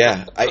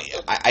 Yeah,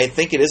 I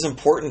think it is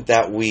important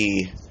that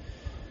we.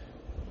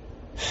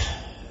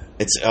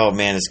 It's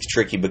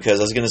tricky because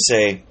I was going to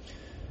say,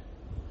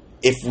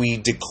 if we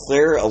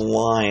declare a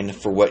line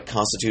for what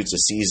constitutes a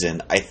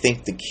season, I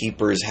think the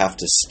keepers have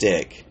to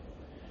stick.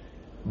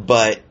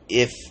 But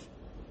if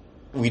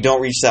we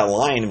don't reach that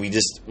line,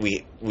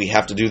 we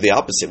have to do the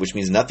opposite, which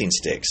means nothing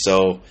sticks.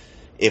 So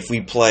if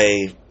we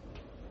say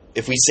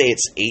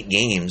it's 8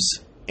 games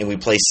and we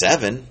play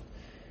 7,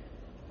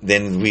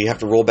 then we have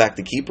to roll back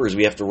the keepers.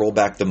 We have to roll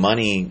back the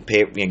money,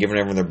 giving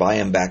everyone their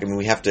buy-in back. I mean,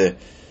 we have to.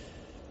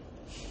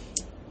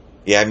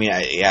 I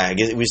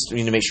guess we just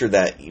need to make sure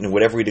that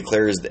whatever we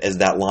declare as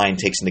that line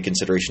takes into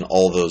consideration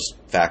all those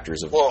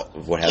factors of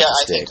what has to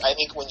stick. I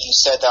think when you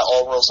said that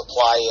all rules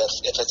apply,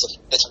 if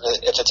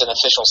it's an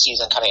official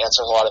season, kind of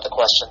answers a lot of the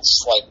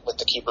questions, like with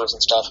the keepers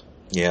and stuff.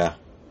 Yeah,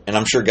 and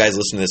I'm sure guys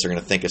listening to this are going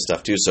to think of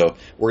stuff too. So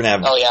we're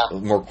going to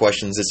have more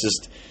questions.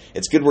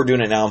 It's good we're doing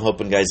it now. I'm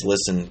hoping guys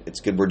listen.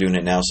 It's good we're doing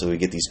it now so we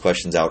get these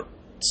questions out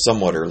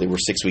somewhat early. We're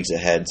 6 weeks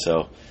ahead,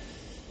 so.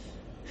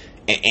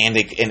 And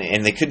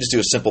they could just do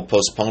a simple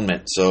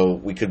postponement, so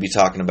we could be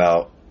talking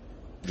about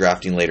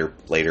drafting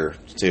later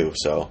too.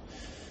 So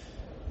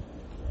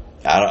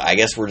I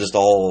guess we're just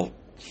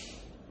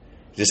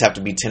have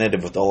to be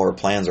tentative with all our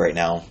plans right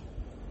now.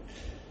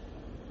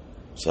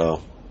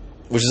 So,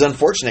 which is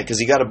unfortunate because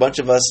you got a bunch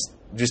of us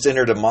just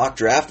entered a mock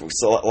draft.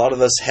 So a lot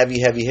of us heavy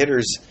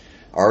hitters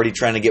are already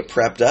trying to get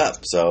prepped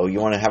up. So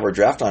you want to have our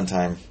draft on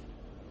time.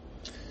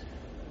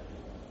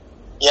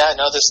 Yeah,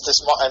 no,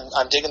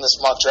 I'm digging this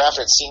mock draft.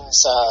 It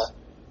seems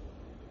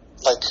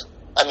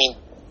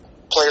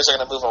players are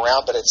going to move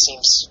around, but it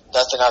seems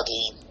nothing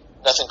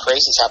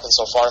crazy's happened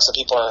so far. So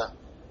people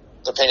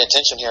they're paying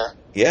attention here.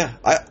 Yeah,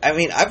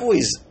 I've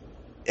always,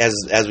 as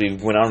we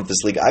went on with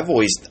this league, I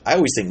always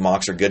think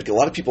mocks are good. A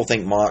lot of people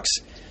think mocks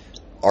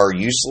are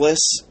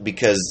useless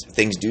because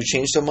things do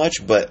change so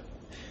much. But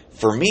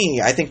for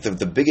me, I think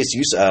the biggest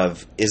use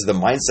of is the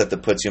mindset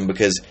that puts you in,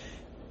 because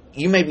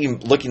you may be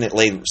looking at,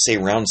 say,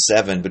 round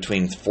 7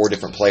 between 4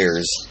 different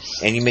players,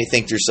 and you may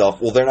think to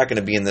yourself, well, they're not going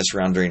to be in this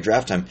round during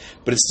draft time.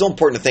 But it's still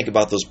important to think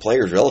about those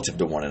players relative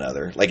to one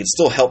another. Like, it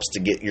still helps to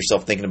get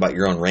yourself thinking about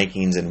your own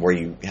rankings and where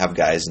you have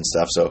guys and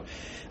stuff. So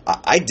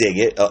I dig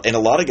it, and a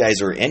lot of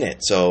guys are in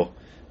it. So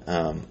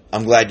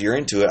I'm glad you're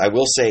into it. I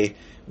will say,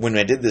 when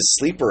I did this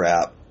sleeper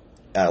app,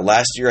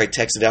 last year I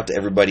texted out to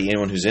everybody,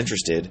 anyone who's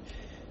interested.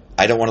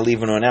 I don't want to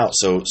leave anyone out.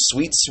 So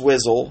Sweet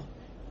Swizzle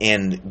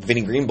and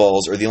Vinny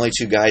Greenballs are the only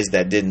 2 guys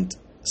that didn't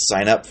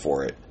sign up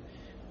for it.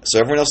 So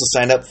everyone else has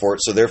signed up for it.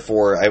 So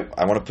therefore,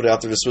 I want to put it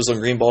out there to Swizzle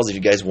and Greenballs. If you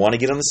guys want to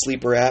get on the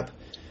Sleeper app,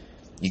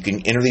 you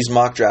can enter these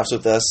mock drafts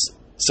with us.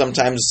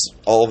 Sometimes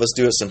all of us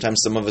do it.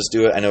 Sometimes some of us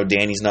do it. I know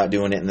Danny's not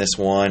doing it in this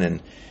one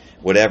and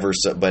whatever.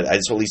 So, but I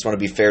just at least want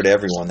to be fair to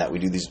everyone that we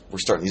do these. We're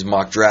starting these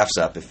mock drafts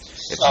up. If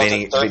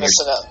Vinny, they're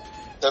missing out.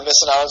 They're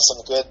missing out on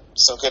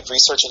some good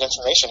research and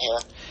information here.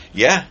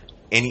 Yeah.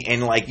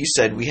 And like you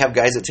said, we have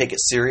guys that take it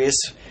serious,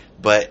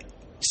 but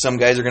some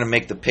guys are going to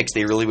make the picks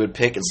they really would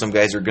pick, and some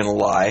guys are going to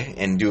lie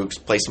and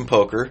play some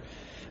poker.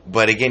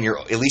 But again,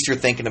 at least you're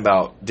thinking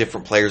about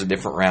different players at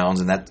different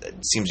rounds, and that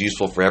seems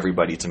useful for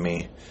everybody to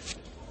me.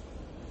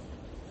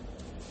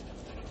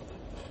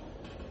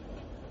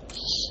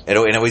 It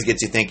always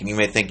gets you thinking. You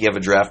may think you have a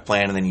draft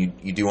plan, and then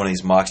you do one of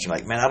these mocks, and you're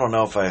like, man, I don't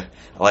know if I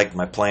like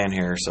my plan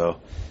here. So,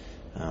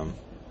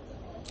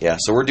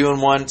 so we're doing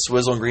one.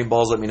 Swizzle and Green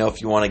Balls, let me know if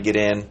you want to get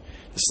in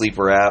the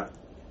Sleeper app.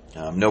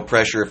 No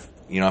pressure.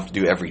 You don't have to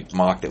do every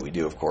mock that we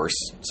do, of course.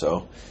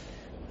 So,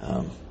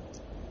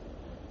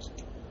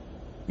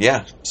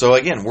 So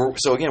again, we're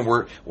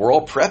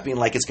all prepping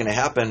like it's going to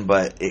happen,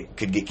 but it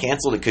could get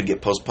canceled. It could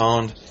get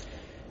postponed,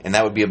 and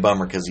that would be a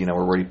bummer because we're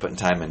already putting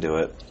time into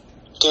it.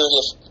 Dude,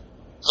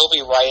 there'll be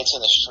riots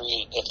in the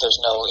street if there's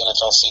no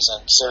NFL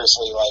season.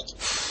 Seriously,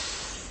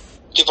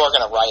 people are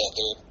going to riot,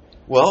 dude.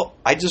 Well,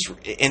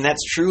 and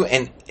that's true,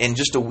 and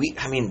just a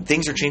week, I mean,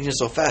 things are changing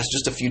so fast.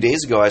 Just a few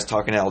days ago, I was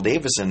talking to Al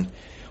Davis, and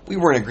we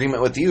were in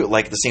agreement with you,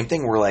 like, the same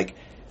thing. We're like,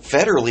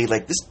 federally,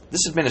 like,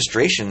 this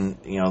administration,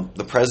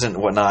 the president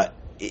and whatnot,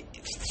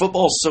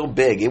 football's so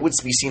big, it would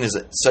be seen as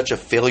such a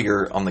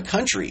failure on the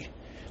country.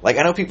 Like,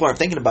 I know people aren't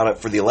thinking about it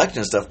for the election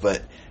and stuff,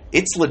 but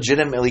it's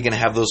legitimately going to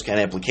have those kind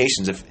of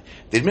implications. If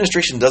the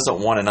administration doesn't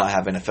want to not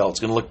have NFL, it's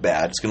going to look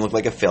bad. It's going to look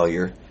like a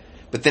failure.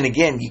 But then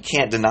again, you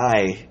can't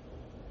deny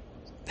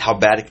how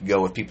bad it could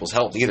go with people's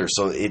health either.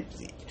 So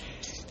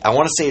I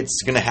want to say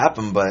it's going to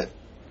happen, but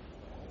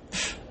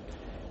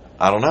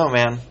I don't know,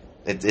 man.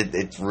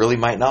 It really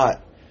might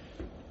not.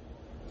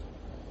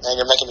 Man,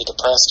 you're making me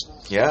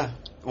depressed. Yeah.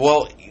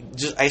 Well,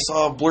 I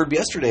saw a blurb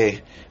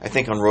yesterday, I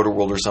think on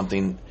Roto-World or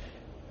something.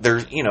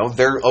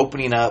 They're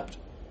opening up,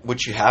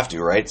 which you have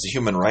to, right? It's a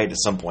human right at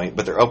some point,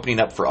 but they're opening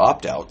up for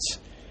opt-outs.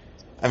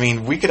 I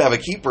mean, we could have a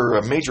keeper,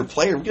 a major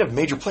player. We could have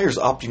major players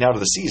opting out of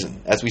the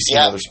season, as we see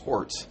in other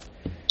sports.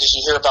 Did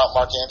you hear about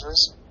Mark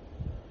Andrews?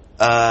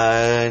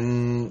 I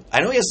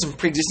know he has some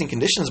pre-existing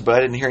conditions, but I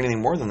didn't hear anything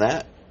more than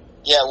that.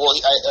 Yeah, well,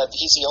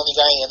 he's the only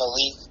guy in the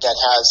league that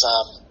has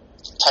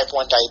type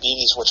 1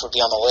 diabetes, which would be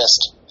on the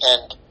list.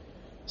 And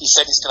he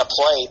said he's going to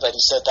play, but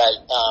he said that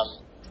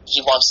he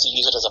wants to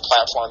use it as a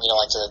platform,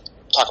 like to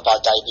talk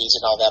about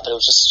diabetes and all that. But it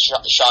was just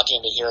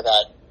shocking to hear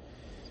that.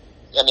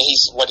 I mean,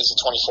 he's 24.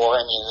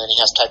 I mean, and then he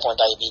has type 1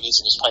 diabetes,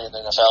 and he's playing in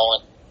the NFL,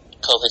 and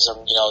COVID's,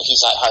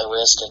 he's at high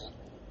risk, and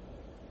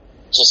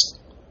just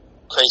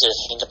crazy to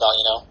think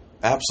about,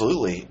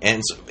 Absolutely,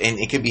 and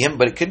it could be him,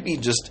 but it could be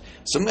just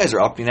some guys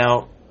are opting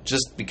out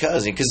just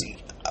because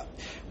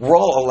we're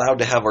all allowed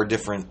to have our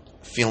different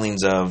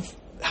feelings of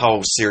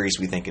how serious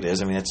we think it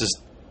is. I mean, it's just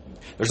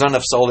there's not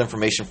enough solid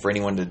information for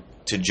anyone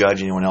to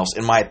judge anyone else.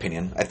 In my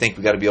opinion, I think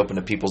we got to be open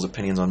to people's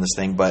opinions on this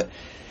thing, but.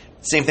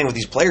 Same thing with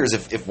these players.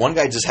 If one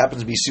guy just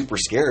happens to be super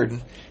scared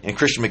and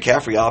Christian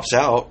McCaffrey opts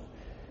out,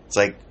 it's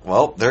like,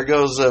 well, there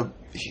goes a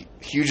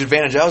huge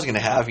advantage I was going to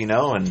have,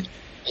 and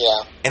yeah,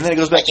 and then it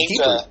goes back to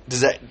keepers.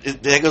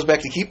 That goes back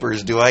to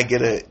keepers? Do I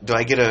get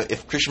a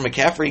if Christian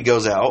McCaffrey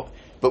goes out,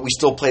 but we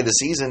still play the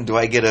season? Do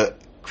I get a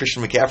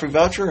Christian McCaffrey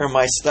voucher, or am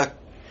I stuck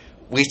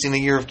wasting a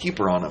year of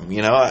keeper on him?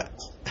 No,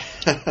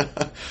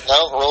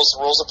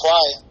 rules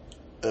apply.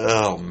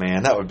 Oh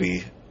man, that would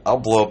be.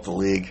 I'll blow up the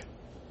league.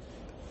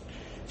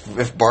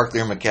 If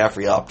Barkley or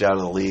McCaffrey opt out of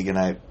the league, and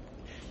I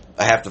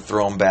have to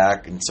throw them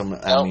back, and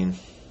I mean,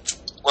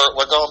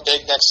 we're going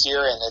big next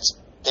year, and it's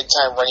big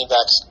time running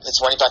backs.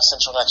 It's running back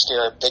central next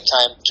year. Big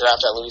time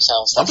draft at Louis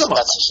House. That's the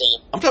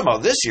theme. I'm talking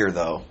about this year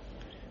though.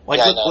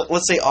 Like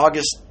let's say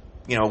August,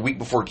 a week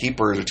before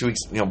keepers or 2 weeks.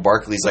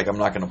 Barkley's like, I'm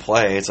not going to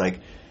play. It's like,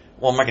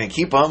 well, I'm not going to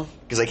keep him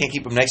because I can't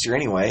keep him next year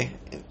anyway.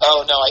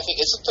 Oh no, I think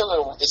isn't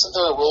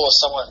there a rule if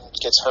someone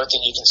gets hurt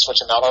then you can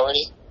switch him out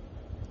already?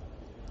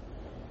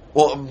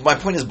 Well, my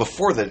point is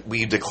before that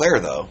we declare,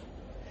 though.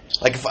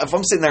 Like, if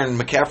I'm sitting there and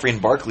McCaffrey and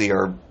Barkley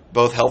are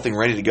both healthy and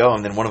ready to go,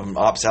 and then one of them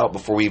opts out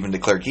before we even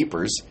declare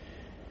keepers,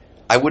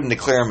 I wouldn't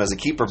declare him as a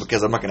keeper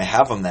because I'm not going to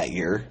have him that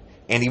year.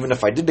 And even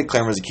if I did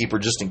declare him as a keeper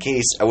just in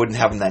case, I wouldn't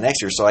have him that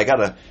next year. So I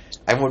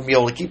wouldn't be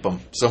able to keep him.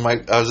 So I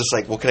was just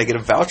like, well, can I get a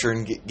voucher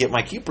and get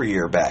my keeper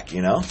year back,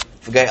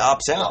 If the guy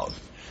opts out.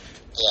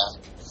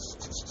 Yeah.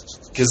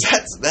 Because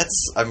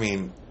that's, I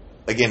mean,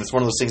 again, it's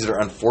one of those things that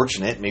are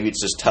unfortunate. Maybe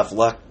it's just tough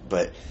luck,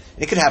 but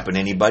it could happen to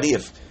anybody.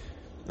 It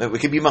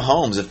could be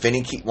Mahomes. If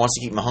Finney wants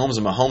to keep Mahomes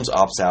and Mahomes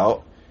opts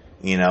out,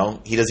 he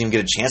doesn't even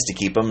get a chance to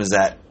keep him.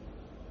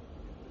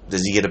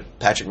 Does he get a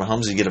Patrick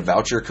Mahomes? Does he get a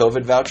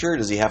COVID voucher?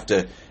 Does he have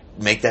to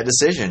make that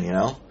decision,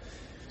 Yeah.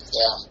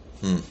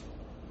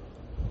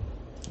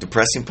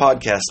 Depressing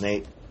podcast,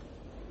 Nate.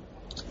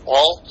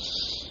 Well,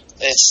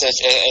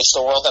 it's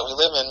the world that we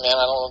live in, man.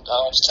 I don't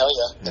know what to tell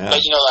you. Yeah. But,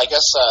 I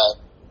guess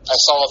I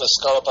saw the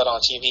scuttlebutt on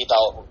TV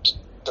about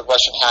the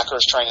Russian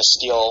hackers trying to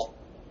steal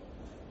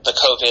the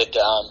COVID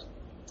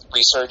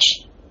research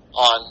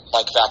on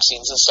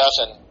vaccines and stuff,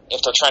 and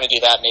if they're trying to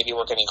do that, maybe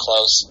we're getting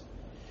close.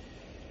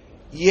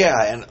 Yeah,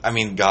 and I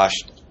mean, gosh,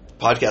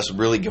 podcast would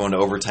really go into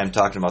overtime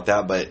talking about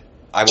that, but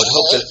I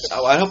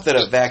hope that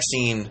a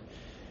vaccine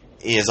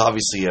is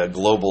obviously a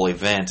global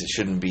event. It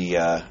shouldn't be.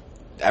 I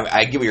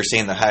get what you're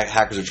saying. The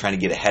hackers are trying to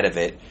get ahead of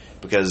it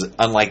because,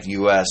 unlike the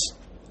U.S.,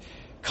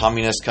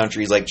 communist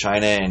countries like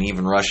China and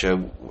even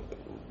Russia,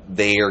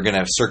 they are going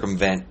to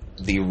circumvent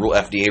the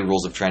FDA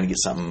rules of trying to get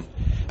something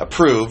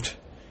approved.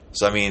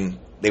 So, I mean,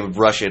 they would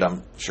rush it,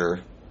 I'm sure.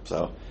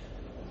 So,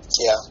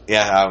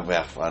 yeah,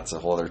 well, that's a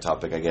whole other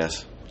topic, I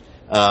guess.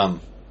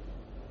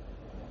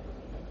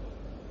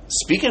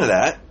 Speaking of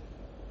that,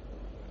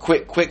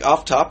 quick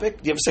off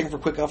topic. Do you have a second for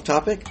quick off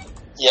topic?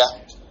 Yeah.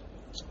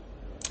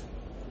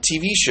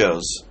 TV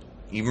shows.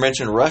 You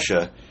mentioned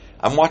Russia.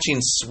 I'm watching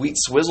Sweet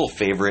Swizzle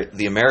favorite,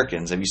 The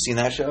Americans. Have you seen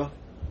that show?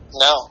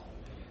 No.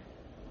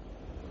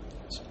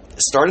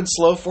 It started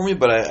slow for me,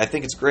 but I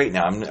think it's great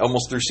now. I'm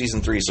almost through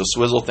season 3. So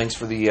Swizzle, thanks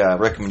for the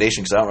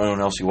recommendation because I don't know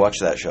anyone else who watched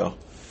that show.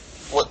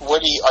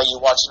 Are you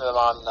watching it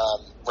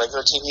on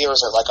regular TV, or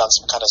is it like on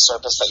some kind of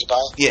service that you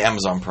buy? Yeah,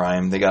 Amazon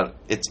Prime. They got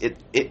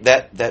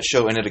that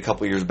show ended a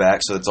couple years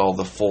back, so it's all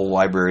the full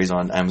libraries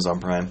on Amazon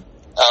Prime.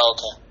 Oh,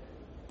 okay.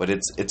 But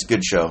it's a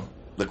good show.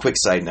 The quick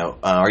side note: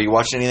 are you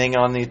watching anything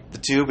on the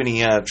tube?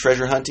 Any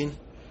treasure hunting?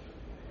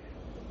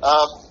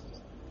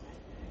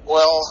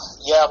 Well,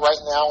 yeah.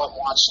 Right now, I'm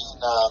watching.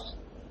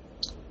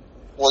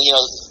 Well,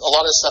 a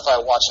lot of the stuff I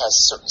watch has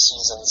certain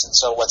seasons, and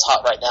so what's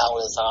hot right now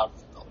is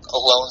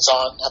Alone's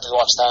on. Have you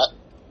watched that?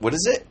 What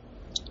is it?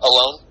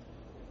 Alone.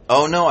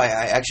 Oh no, I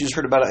actually just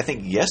heard about it. I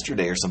think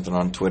yesterday or something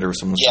on Twitter. Or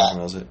someone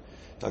was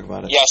talking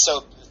about it. Yeah,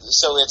 so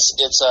it's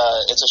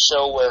a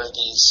show where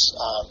these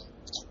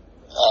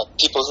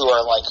people who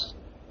are like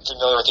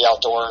familiar with the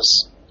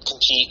outdoors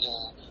compete,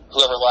 and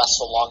whoever lasts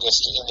the longest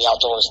in the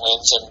outdoors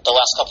wins. And the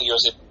last couple of years,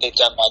 they've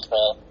done like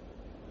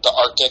the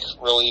Arctic,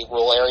 really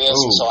rural areas.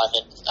 Ooh. So I'm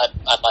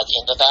like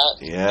into that.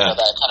 Yeah.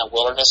 That kind of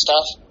wilderness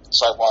stuff.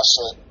 So I watched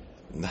it.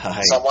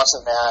 Nice. So I'm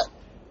watching that,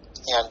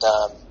 and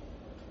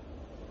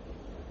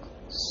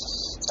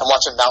I'm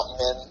watching Mountain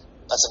Men.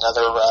 That's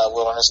another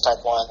wilderness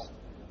type one.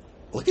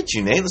 Look at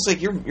you, Nate. Looks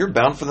like you're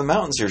bound for the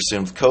mountains here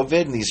soon with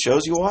COVID and these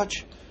shows you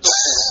watch.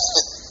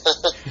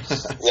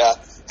 Yeah.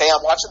 Hey,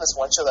 I'm watching this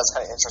one show that's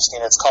kind of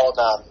interesting. It's called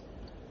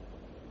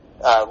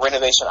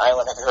Renovation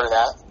Island. Have you heard of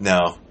that?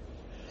 No.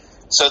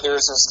 So I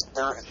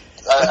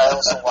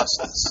also watch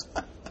these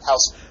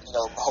house,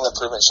 home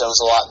improvement shows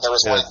a lot. And there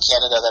was one in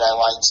Canada that I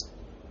liked,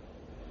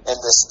 and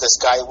this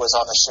guy was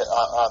on the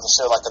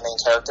show like the main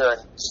character,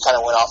 and he kind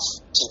of went off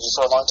TV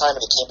for a long time,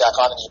 and he came back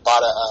on and he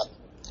bought a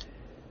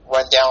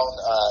rundown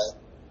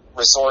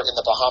resort in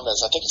the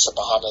Bahamas. I think it's the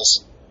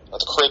Bahamas or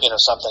the Caribbean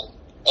or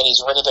something. And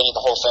he's renovating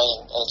the whole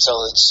thing, and so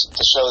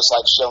the show's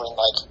like showing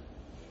like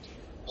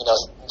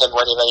them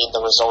renovating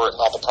the resort and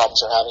all the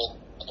problems they're having.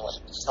 Anyway,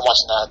 I'm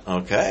watching that.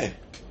 Okay.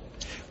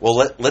 Well,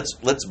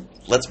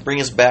 let's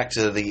bring us back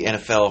to the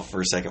NFL for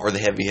a second, or the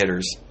heavy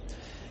hitters.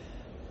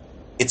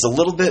 It's a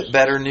little bit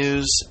better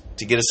news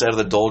to get us out of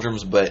the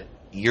doldrums, but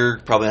you're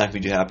probably not going to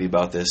be too happy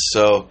about this.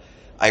 So,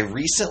 I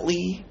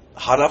recently,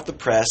 hot off the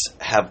press,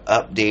 have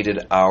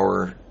updated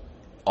our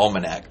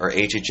almanac, our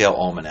HHL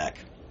almanac,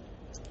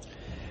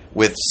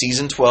 with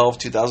season 12,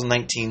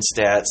 2019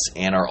 stats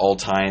and our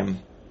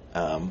all-time,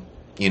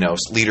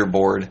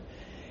 leaderboard,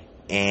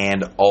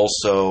 and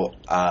also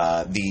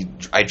the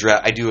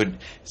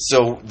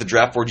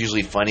draft board's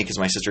usually funny because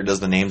my sister does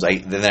the names.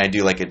 Then I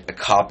do like a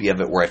copy of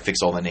it where I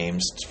fix all the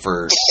names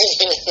so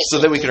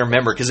that we can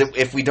remember. Because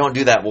if we don't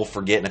do that, we'll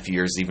forget in a few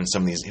years even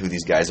who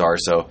these guys are.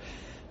 So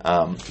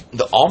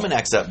the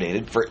almanac's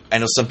updated. I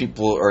know some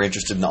people are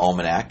interested in the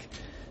almanac.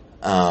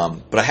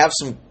 But I have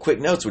some quick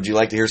notes. Would you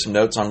like to hear some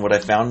notes on what I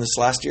found this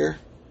last year?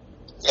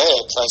 Yeah,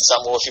 like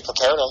some if you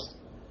prepared them.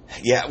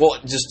 Yeah, well,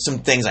 just some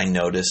things I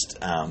noticed,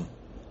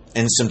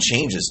 and some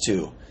changes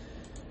too.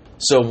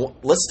 So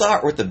let's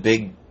start with the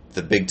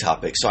big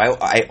topic. So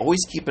I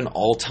always keep an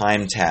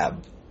all-time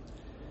tab,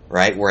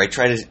 right? Where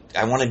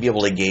I want to be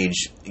able to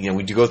gauge.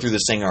 We do go through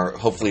this thing, or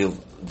hopefully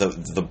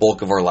the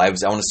bulk of our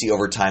lives. I want to see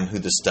over time who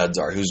the studs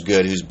are, who's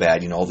good, who's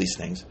bad. All these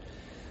things.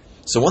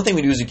 So one thing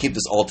we do is we keep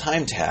this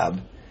all-time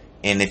tab.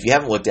 And if you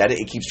haven't looked at it,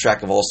 it keeps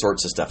track of all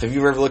sorts of stuff. Have you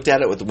ever looked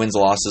at it with the wins,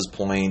 losses,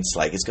 points?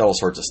 Like, it's got all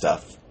sorts of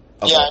stuff.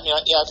 Okay. Yeah,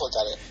 I've looked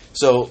at it.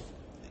 So,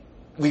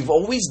 we've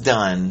always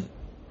done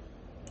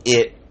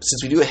it,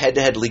 since we do a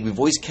head-to-head league, we've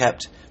always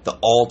kept the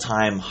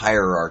all-time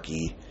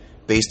hierarchy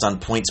based on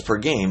points per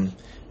game,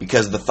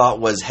 because the thought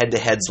was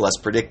head-to-head's less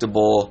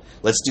predictable.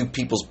 Let's do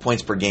people's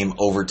points per game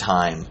over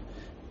time.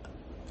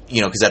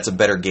 Because that's a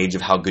better gauge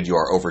of how good you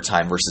are over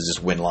time versus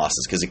just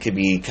win-losses, because it could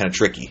be kind of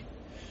tricky.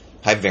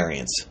 High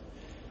variance.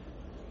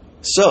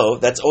 So,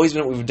 that's always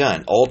been what we've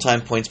done.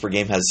 All-time points per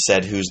game has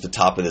said who's the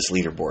top of this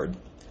leaderboard.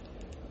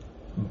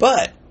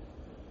 But,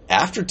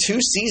 after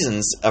 2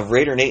 seasons of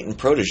Raider Nate and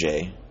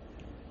Protege,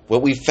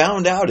 what we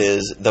found out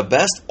is the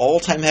best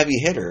all-time heavy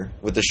hitter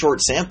with the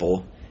short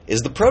sample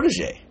is the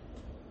Protege.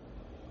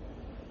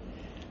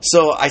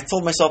 So, I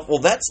told myself,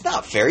 well, that's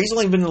not fair. He's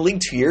only been in the league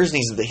 2 years and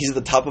he's at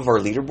the top of our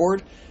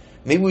leaderboard.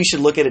 Maybe we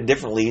should look at it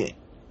differently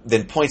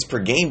than points per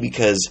game,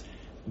 because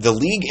the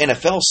league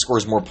NFL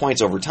scores more points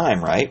over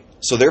time, right?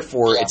 So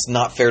therefore, It's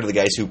not fair to the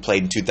guys who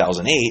played in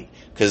 2008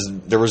 because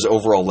there was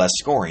overall less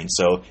scoring.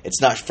 So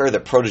it's not fair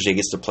that Protege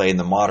gets to play in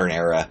the modern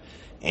era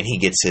and he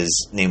gets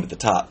his name at the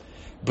top.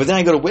 But then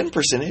I go to win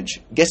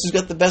percentage. Guess who's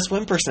got the best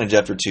win percentage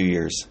after 2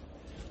 years?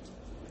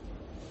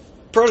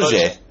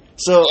 Protege.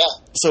 So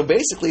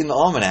basically in the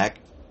almanac,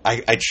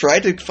 I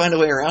tried to find a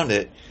way around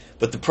it,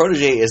 but the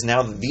Protege is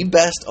now the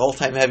best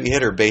all-time heavy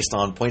hitter based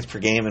on points per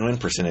game and win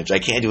percentage. I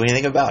can't do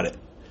anything about it.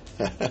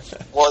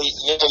 Well, you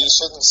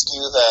shouldn't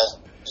skew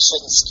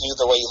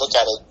the way you look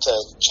at it to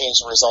change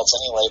the results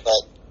anyway.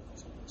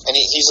 And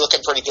he's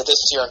looking pretty good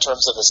this year in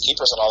terms of his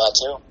keepers and all that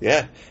too.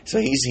 Yeah, so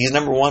he's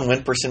number 1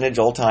 win percentage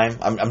all time.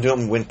 I'm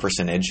doing win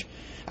percentage.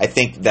 I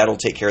think that'll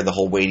take care of the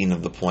whole weighting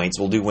of the points.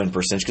 We'll do win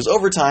percentage because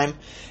over time,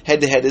 head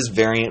to head is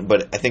variant,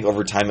 but I think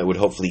over time it would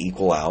hopefully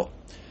equal out.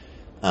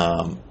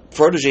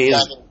 Protege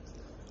is.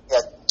 Yeah,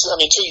 I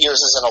mean, 2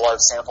 years isn't a large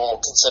sample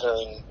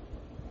considering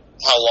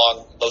how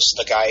long most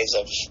of the guys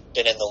have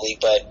been in the league,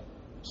 but,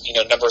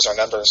 numbers are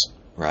numbers.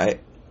 Right.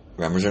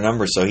 Numbers are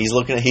numbers. So he's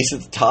at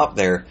the top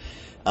there.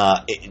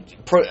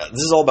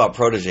 This is all about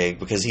Protege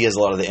because he has a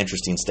lot of the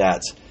interesting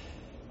stats.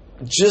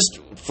 Just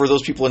for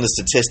those people into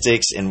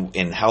statistics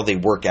and how they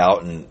work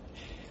out, and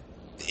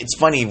it's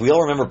funny, we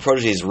all remember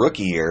Protege's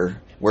rookie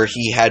year where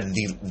he had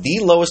the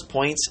lowest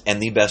points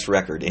and the best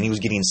record, and he was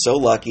getting so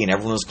lucky, and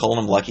everyone was calling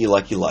him lucky,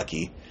 lucky,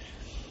 lucky.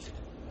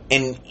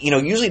 And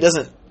usually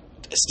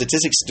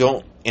statistics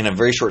don't in a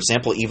very short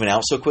sample even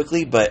out so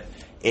quickly, but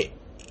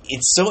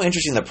it's so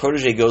interesting that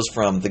Protege goes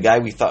from the guy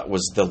we thought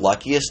was the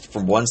luckiest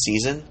from one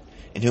season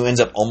and who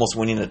ends up almost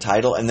winning a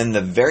title, and then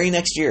the very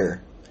next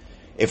year,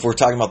 if we're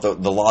talking about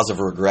the laws of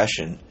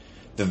regression,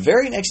 the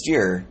very next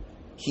year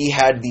he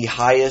had the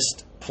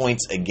highest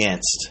points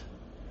against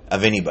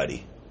of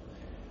anybody.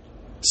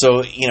 So,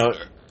 oh,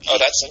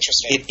 that's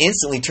interesting. It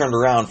instantly turned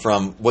around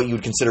from what you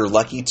would consider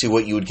lucky to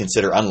what you would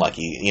consider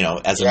unlucky,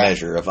 as a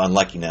measure of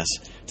unluckiness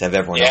to have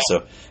everyone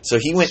else. So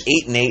he went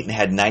 8-8 and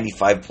had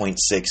 95.6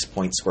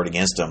 points scored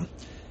against him.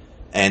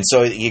 And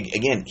so,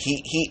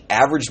 he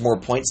averaged more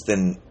points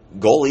than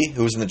goalie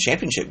who was in the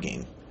championship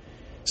game.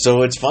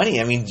 So it's funny.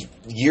 I mean,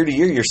 year to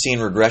year, you're seeing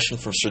regression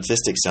from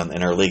statistics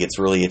in our league. It's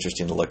really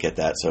interesting to look at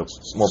that. So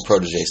more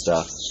Protege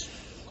stuff.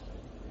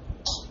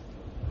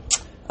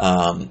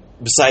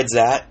 Besides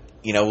that,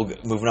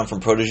 moving on from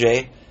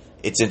Protege,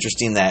 it's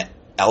interesting that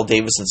Al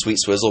Davis and Sweet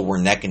Swizzle were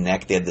neck and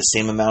neck. They had the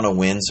same amount of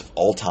wins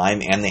all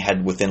time, and they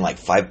had within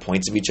 5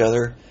 points of each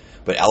other.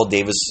 But Al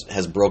Davis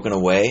has broken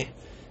away,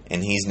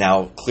 and he's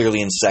now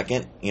clearly in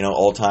second,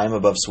 all time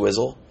above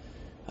Swizzle.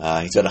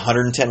 He's got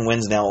 110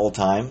 wins now all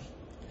time.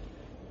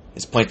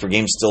 His points per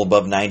game is still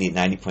above 90 at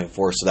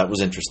 90.4, so that was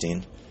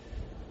interesting.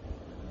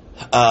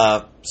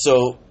 And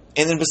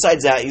then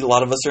besides that, a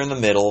lot of us are in the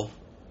middle.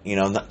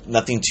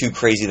 Nothing too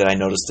crazy that I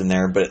noticed in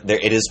there, but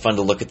it is fun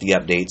to look at the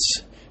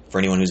updates for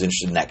anyone who's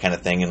interested in that kind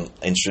of thing and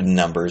interested in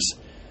numbers.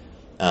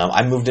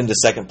 I moved into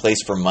second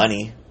place for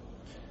money.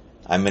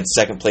 I'm in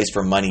second place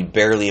for money,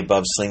 barely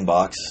above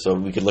Slingbox, so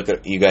we could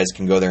you guys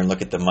can go there and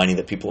look at the money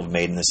that people have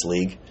made in this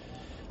league.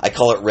 I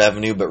call it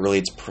revenue, but really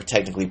it's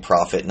technically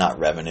profit, not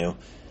revenue.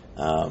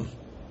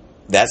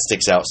 That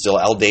sticks out still.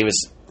 Al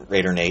Davis,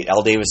 Raider Nate.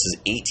 Al Davis is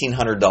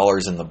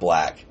 $1,800 in the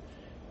black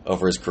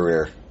over his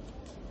career.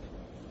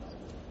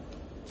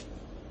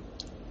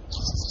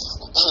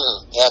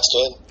 Yeah, it's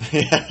good.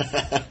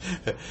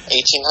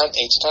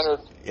 1,800.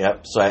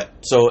 Yep.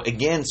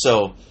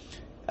 So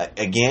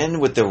again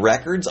with the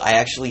records, I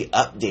actually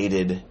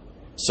updated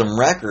some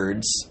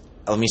records.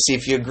 Let me see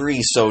if you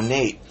agree. So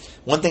Nate,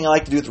 one thing I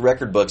like to do with the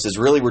record books is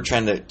really we're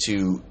trying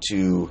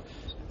to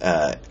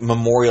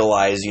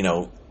memorialize,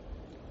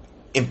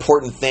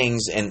 important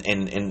things, and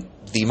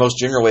the most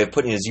general way of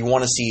putting it is you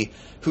want to see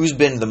who's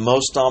been the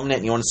most dominant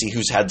and you want to see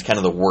who's had kind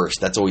of the worst.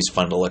 That's always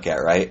fun to look at,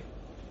 right?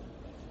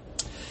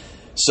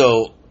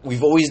 So we've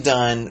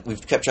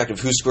kept track of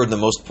who scored the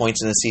most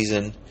points in the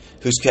season,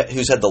 who's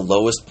had the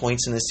lowest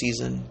points in the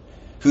season,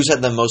 who's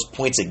had the most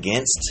points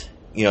against,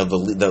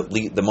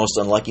 the most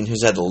unlucky, and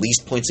who's had the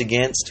least points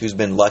against, who's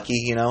been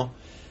lucky, I don't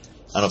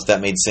know if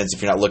that made sense.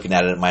 If you're not looking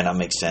at it, it might not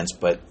make sense,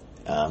 but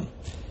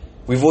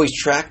we've always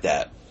tracked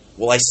that.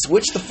 Well, I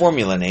switched the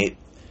formula, Nate.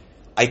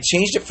 I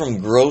changed it from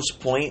gross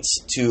points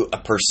to a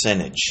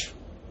percentage.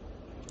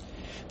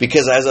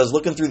 Because as I was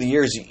looking through the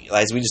years,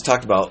 as we just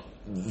talked about,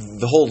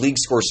 the whole league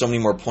scores so many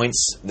more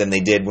points than they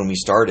did when we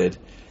started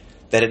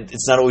that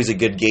it's not always a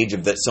good gauge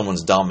of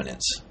someone's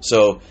dominance.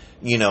 So,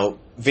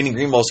 Vinny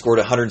Greenwald scored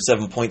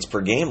 107 points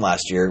per game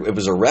last year. It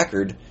was a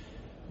record,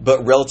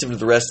 but relative to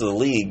the rest of the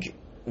league,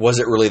 was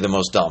it really the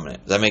most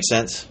dominant? Does that make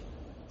sense?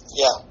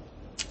 Yeah.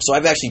 So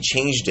I've actually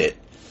changed it.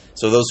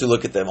 So those who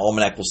look at the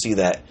almanac will see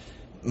that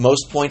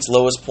most points,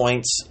 lowest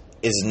points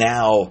is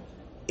now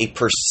a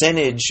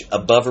percentage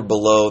above or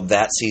below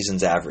that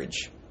season's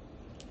average.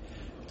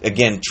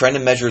 Again, trying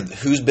to measure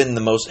who's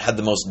had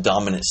the most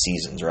dominant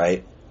seasons,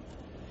 right?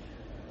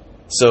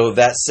 So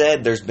that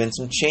said, there's been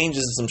some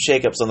changes and some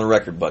shakeups on the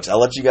record books. I'll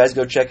let you guys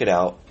go check it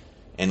out.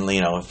 And,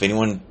 if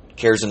anyone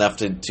cares enough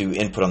to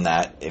input on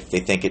that, if they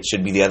think it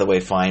should be the other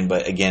way, fine.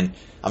 But again,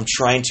 I'm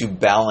trying to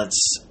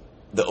balance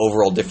the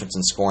overall difference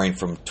in scoring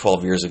from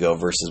 12 years ago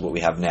versus what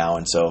we have now.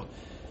 And so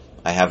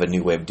I have a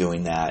new way of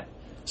doing that.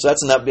 So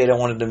that's an update I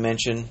wanted to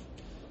mention.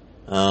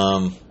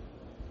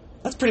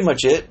 That's pretty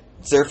much it.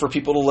 It's there for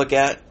people to look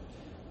at.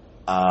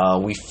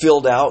 We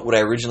filled out what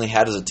I originally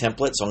had as a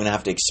template, so I'm going to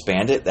have to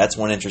expand it. That's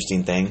one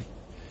interesting thing.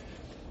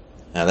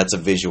 That's a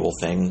visual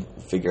thing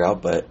to figure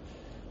out, but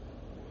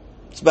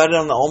that's about it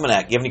on the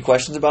almanac. You have any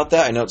questions about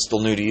that? I know it's still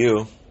new to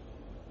you.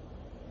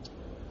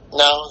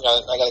 No, I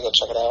got to go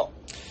check it out.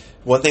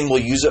 One thing we'll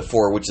use it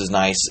for, which is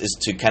nice, is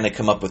to kind of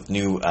come up with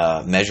new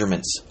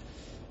measurements.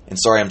 And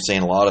sorry I'm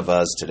saying a lot of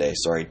us today.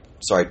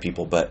 Sorry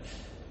people, but...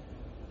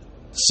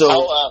 So...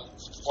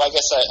 Well, I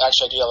guess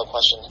I do have a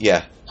question.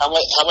 Yeah. How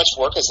much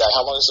work is that?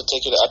 How long does it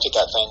take you to update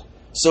that thing?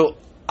 So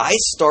I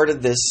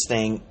started this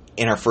thing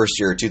in our first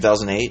year,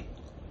 2008,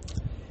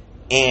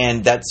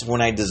 and that's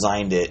when I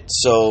designed it.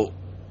 So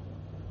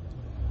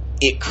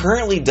it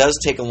currently does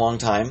take a long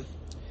time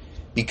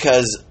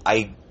because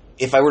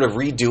if I were to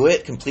redo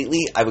it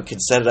completely, I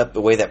could set it up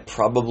a way that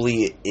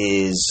probably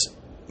is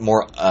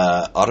more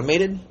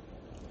automated,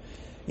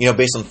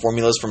 based on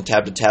formulas from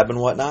tab to tab and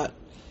whatnot.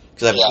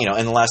 Because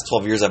in the last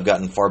 12 years, I've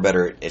gotten far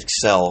better at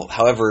Excel.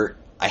 However,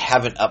 I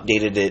haven't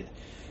updated it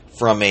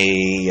from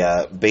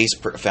a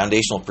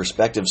foundational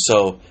perspective.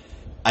 So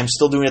I'm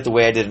still doing it the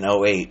way I did in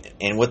 '08.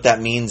 And what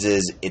that means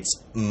is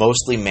it's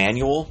mostly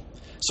manual.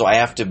 So I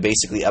have to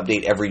basically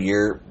update every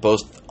year,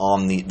 both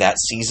on that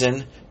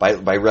season by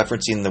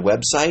referencing the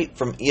website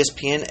from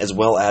ESPN as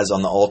well as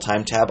on the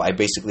all-time tab. I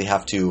basically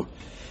have to,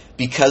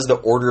 because the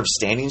order of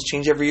standings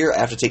change every year, I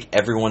have to take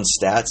everyone's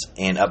stats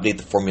and update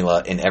the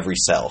formula in every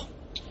cell.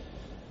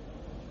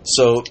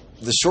 So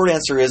the short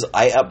answer is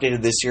I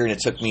updated this year, and it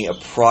took me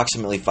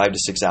approximately 5 to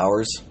 6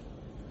 hours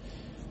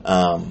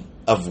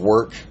of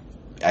work.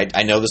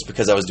 I know this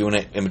because I was doing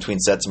it in between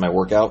sets of my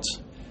workouts.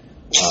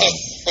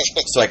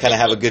 So I kind of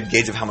have a good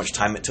gauge of how much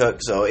time it took.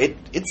 So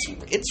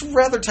it's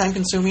rather time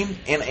consuming,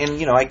 and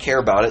I care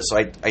about it, so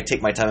I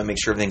take my time and make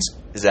sure everything's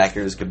as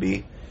accurate as could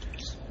be.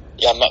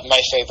 Yeah,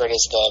 my favorite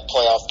is the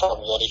playoff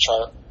probability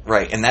chart.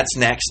 Right, and that's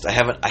next. I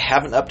haven't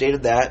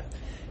updated that.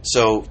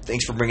 So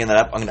thanks for bringing that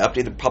up. I'm going to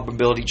update the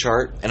probability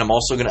chart, and I'm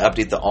also going to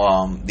update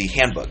the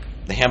handbook.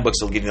 The handbook's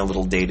getting a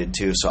little dated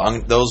too. So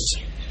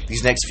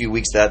these next few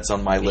weeks, that's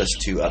on my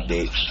list to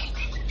update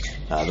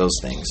those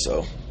things.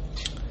 So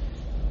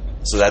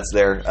that's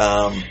there.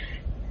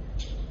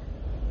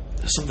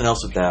 There's something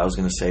else with that I was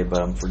going to say,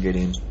 but I'm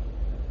forgetting.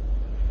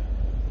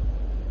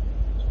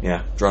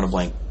 Yeah, drawing a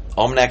blank.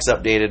 Almanac's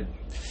updated.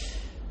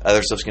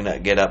 Other stuff's going to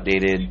get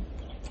updated.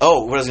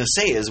 Oh, what I was going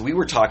to say is we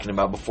were talking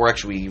about, before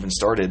actually we even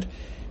started,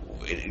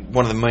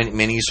 one of the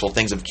many useful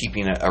things of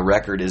keeping a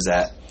record is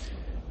that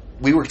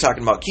we were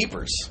talking about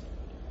keepers.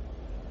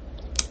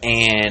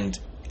 And,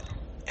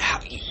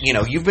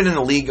 you've been in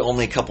the league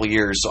only a couple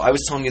years, so I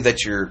was telling you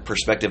that your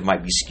perspective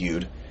might be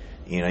skewed.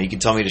 You can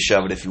tell me to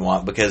shove it if you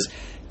want, because,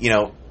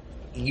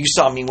 you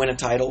saw me win a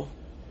title,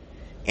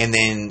 and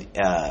then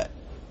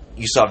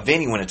you saw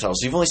Vinny win a title,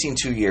 so you've only seen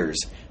 2 years.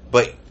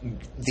 But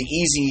the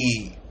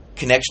easy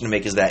connection to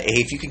make is that,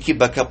 hey, if you can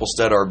keep a couple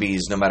stud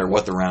RBs no matter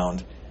what the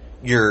round,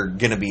 you're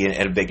going to be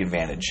at a big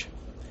advantage.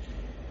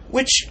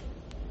 Which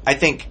I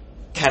think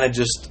kind of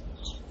just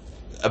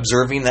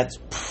observing that's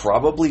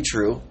probably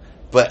true,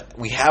 but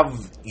we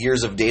have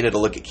years of data to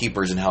look at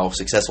keepers and how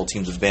successful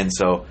teams have been.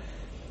 So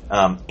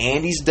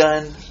Andy's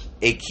done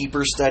a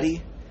keeper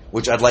study,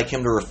 which I'd like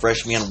him to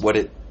refresh me on what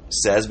it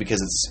says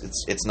because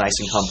it's nice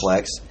and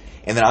complex.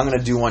 And then I'm going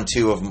to do one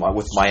too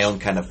with my own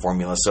kind of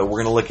formula. So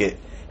we're going to look at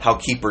how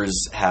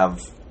keepers have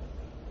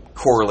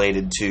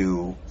correlated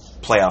to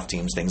playoff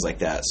teams, things like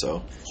that.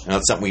 So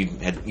that's something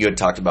you had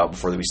talked about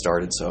before we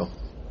started. So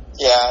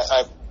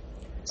yeah,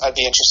 I'd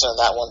be interested in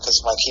that one because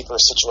my keeper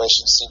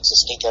situation seems to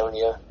stink every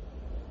year.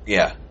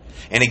 Yeah,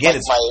 and again,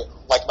 it's my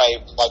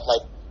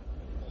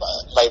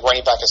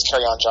running back is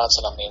Kerryon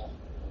Johnson. I mean,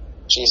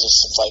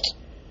 Jesus, it's like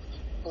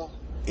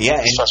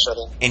it's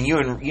frustrating. And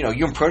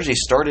you and Protege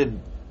started.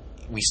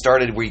 We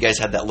started where you guys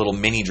had that little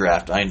mini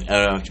draft. I don't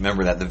know if you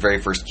remember that, the very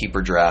first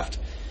keeper draft.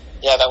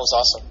 Yeah, that was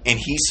awesome. And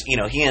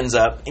he ends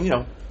up, and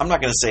I'm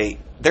not going to say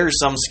there's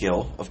some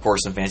skill, of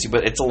course, in fantasy,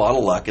 but it's a lot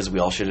of luck, as we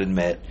all should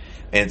admit.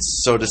 And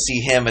so to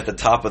see him at the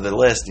top of the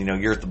list,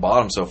 you're at the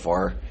bottom so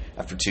far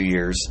after 2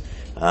 years.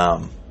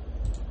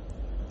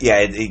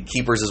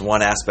 Keepers is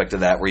one aspect of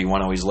that where you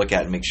want to always look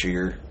at and make sure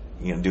you're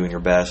doing your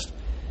best.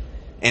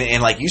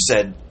 And like you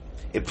said,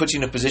 it puts you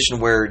in a position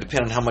where,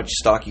 depending on how much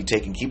stock you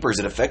take in keepers,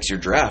 it affects your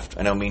draft.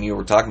 I know me and you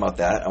were talking about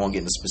that. I won't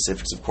get into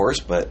specifics, of course,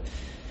 but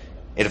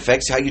it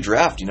affects how you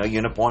draft. You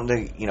end up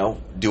wanting to,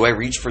 do I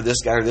reach for this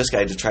guy or this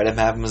guy to try to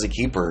have him as a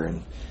keeper?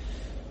 And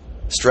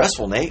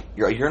stressful, Nate.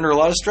 You're under a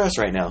lot of stress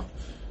right now.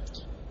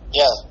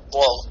 Yeah,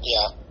 well,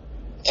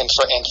 yeah, and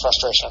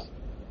frustration.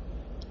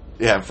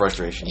 Yeah,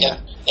 frustration. Yeah,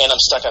 and I'm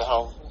stuck at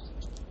home.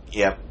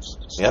 Yep.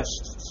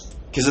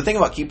 Because the thing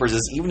about keepers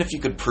is, even if you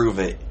could prove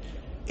it,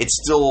 it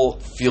still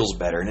feels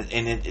better, and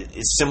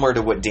it's similar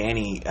to what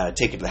Danny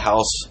Take It to the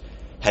House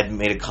had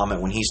made a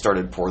comment when he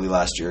started poorly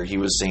last year. He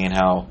was saying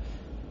how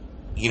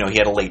he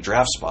had a late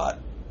draft spot,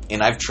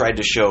 and I've tried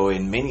to show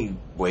in many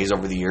ways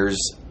over the years,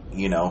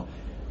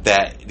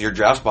 that your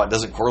draft spot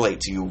doesn't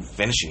correlate to you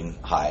finishing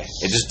high.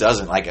 It just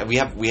doesn't. Like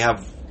we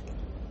have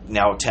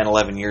now 10,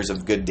 11 years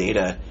of good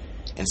data,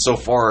 and so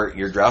far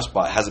your draft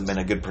spot hasn't been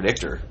a good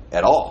predictor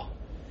at all.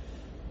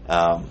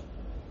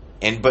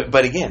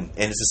 But again,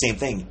 and it's the same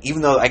thing.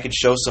 Even though I could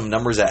show some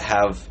numbers that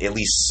have at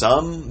least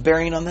some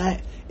bearing on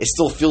that, it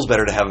still feels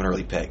better to have an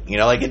early pick.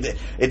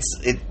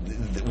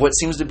 It's what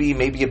seems to be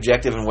maybe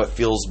objective and what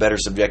feels better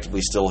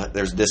subjectively. Still,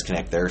 there's a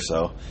disconnect there.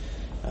 So,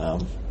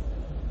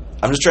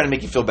 I'm just trying to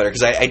make you feel better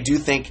because I do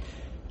think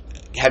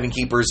having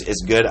keepers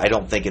is good. I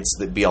don't think it's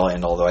the be all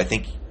end all though. I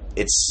think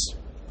it's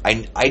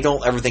I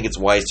don't ever think it's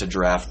wise to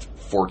draft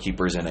 4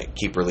 keepers in a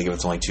keeper league if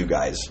it's only 2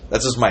 guys.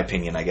 That's just my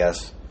opinion, I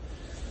guess.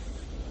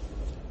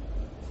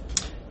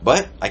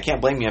 But I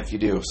can't blame you if you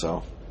do.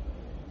 So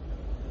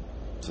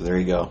there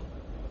you go.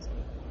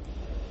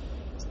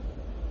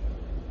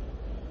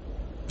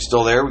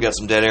 Still there? We got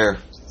some dead air.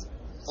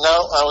 No,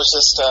 I was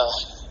just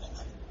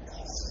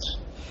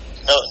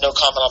no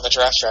comment on the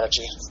draft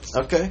strategy.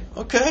 Okay.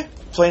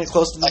 Playing it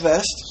close to the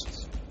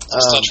vest.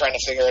 I'm still trying to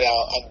figure it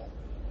out.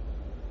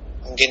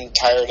 I'm getting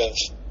tired of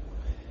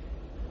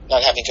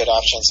not having good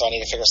options, so I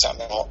need to figure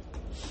something out.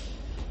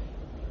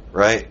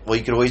 Right. Well,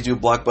 you could always do a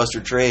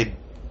blockbuster trade.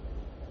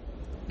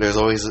 There's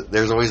always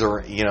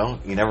a,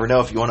 you never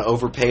know. If you want to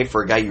overpay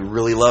for a guy you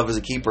really love as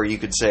a keeper, you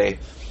could say,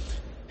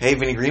 hey,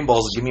 Vinny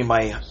Greenballs, give me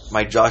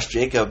my Josh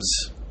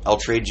Jacobs. I'll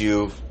trade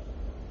you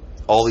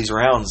all these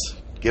rounds.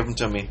 Give them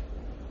to me.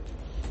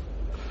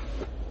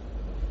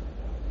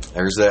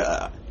 There's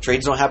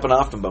trades don't happen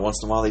often, but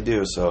once in a while they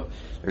do. So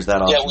there's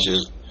that option too.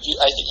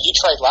 You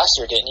tried last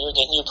year, didn't you?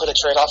 Didn't you put a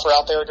trade offer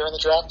out there during the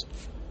draft?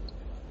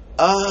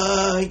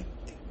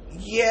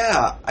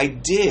 Yeah, I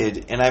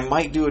did, and I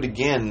might do it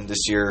again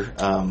this year.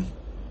 Yeah,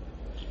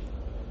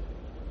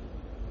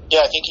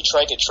 I think you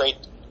tried to trade.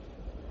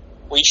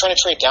 Were you trying to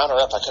trade down or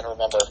up? I couldn't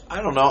remember.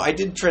 I don't know. I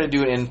did try to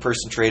do an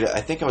in-person trade.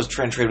 I think I was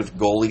trying to trade with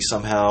goalie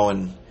somehow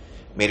and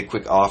made a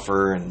quick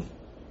offer. And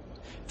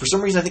for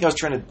some reason, I think I was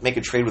trying to make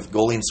a trade with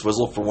goalie and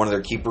Swizzle for one of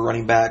their keeper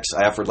running backs.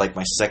 I offered like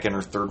my second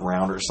or third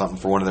round or something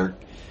for one of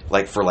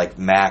their, for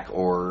Mac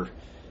or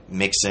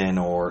Mixon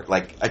or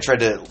I tried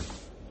to,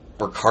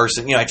 or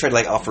Carson. I tried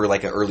to offer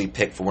an early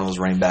pick for one of those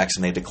running backs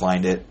and they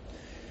declined it.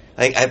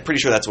 I'm pretty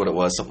sure that's what it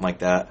was, something like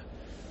that.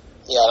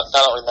 Yeah,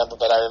 I don't remember,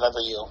 but I remember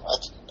you.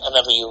 I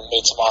remember you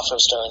made some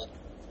offers during.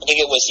 I think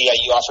it was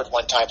you offered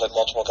one time, but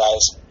multiple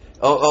guys.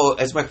 Oh,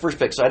 it's my first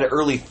pick. So I had an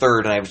early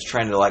third, and I was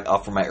trying to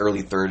offer my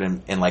early third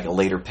and a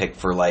later pick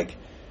for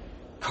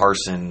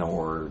Carson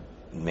or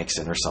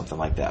Mixon or something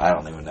like that. I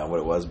don't even know what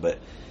it was, but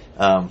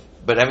I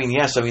mean,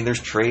 yes, I mean,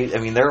 there's trade. I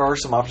mean, there are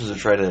some options to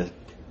try to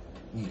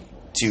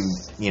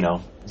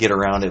get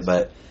around it,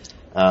 but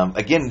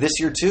again, this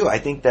year too, I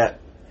think that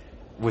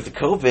with the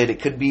COVID,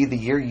 it could be the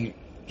year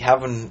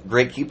having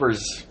great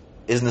keepers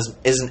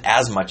isn't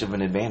as much of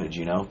an advantage,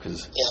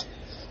 because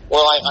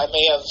Well, I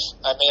may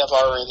have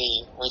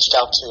already reached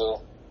out to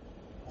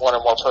one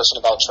or more person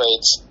about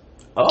trades.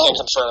 Oh, can't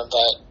confirm,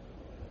 but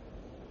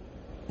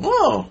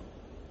whoa,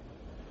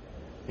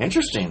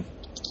 interesting.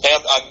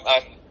 And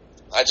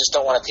I just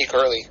don't want to peak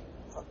early,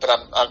 but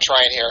I'm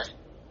trying here.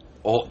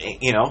 Well,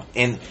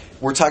 and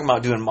we're talking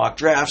about doing mock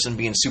drafts and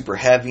being super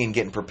heavy and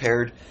getting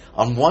prepared.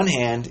 On one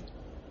hand,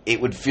 it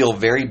would feel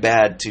very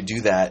bad to do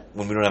that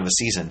when we don't have a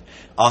season.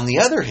 On the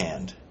other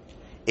hand,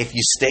 if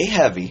you stay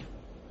heavy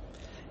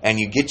and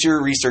you get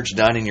your research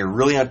done and you're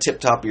really on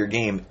tip-top of your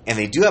game and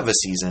they do have a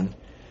season,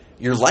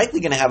 you're likely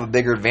going to have a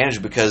bigger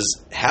advantage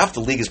because half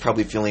the league is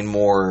probably feeling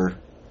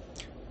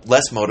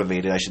less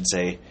motivated, I should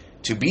say,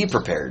 to be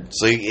prepared.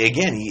 So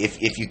again,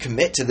 if you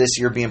commit to this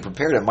year being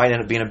prepared, it might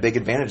end up being a big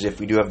advantage if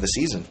we do have the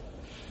season.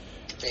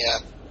 Yeah,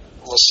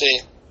 we'll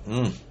see.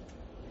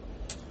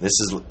 This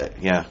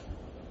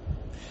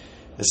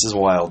is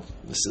wild.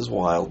 This is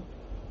wild.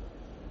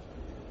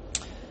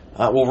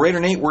 Well, Raider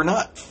Nate, we're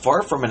not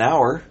far from an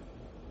hour.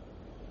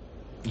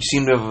 You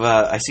seem to have.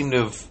 I seem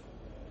to have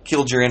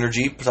killed your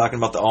energy talking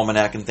about the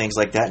almanac and things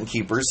like that and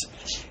keepers.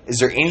 Is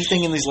there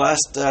anything in these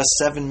last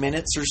 7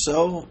 minutes or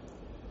so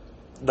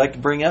you'd like to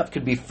bring up?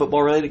 Could be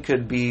football related.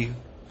 Could be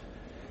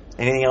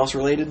anything else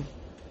related.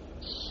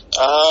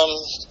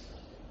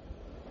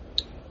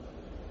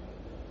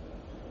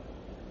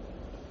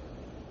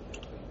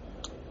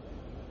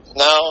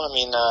 No, I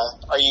mean,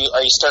 are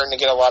you starting to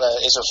get a lot of?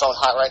 Is your phone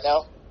hot right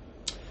now?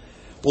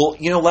 Well,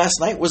 last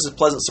night was a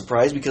pleasant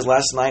surprise because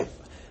last night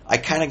I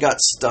kind of got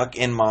stuck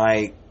in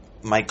my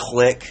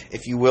clique,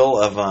 if you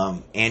will, of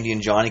Andy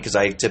and Johnny because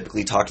I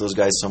typically talk to those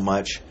guys so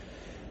much.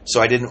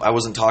 So I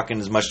wasn't talking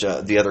as much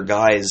to the other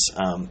guys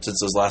since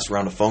those last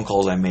round of phone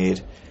calls I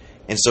made,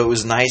 and so it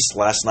was nice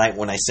last night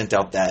when I sent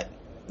out that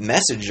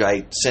message.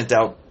 I sent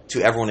out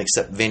to everyone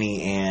except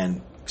Vinny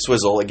and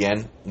Swizzle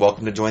again.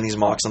 Welcome to join these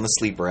mocks on the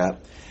Sleeper app.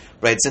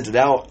 But I had sent it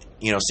out,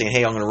 saying,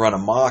 hey, I'm going to run a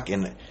mock.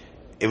 And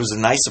it was a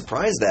nice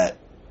surprise that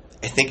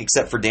I think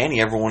except for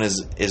Danny, everyone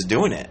is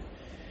doing it.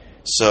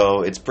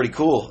 So it's pretty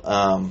cool.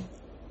 At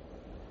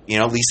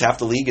least half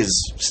the league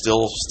is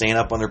still staying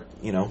up on their,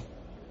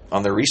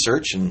 on their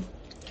research and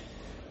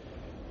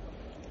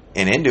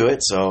into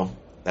it. So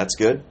that's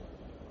good.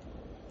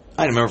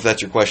 I don't remember if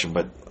that's your question,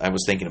 but I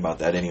was thinking about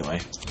that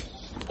anyway.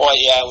 Well,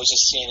 yeah, I was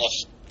just seeing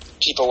if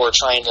people were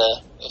trying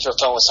to, if your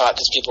phone was hot,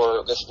 because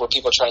were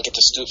people trying to get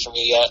the scoop from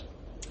you yet?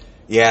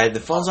 Yeah, the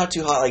phone's not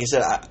too hot. Like I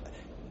said,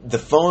 the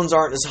phones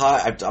aren't as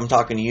hot. I'm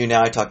talking to you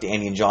now. I talked to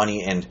Andy and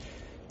Johnny, and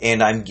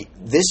I'm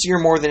this year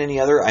more than any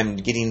other. I'm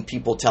getting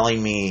people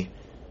telling me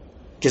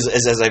because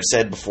as I've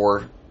said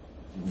before,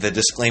 the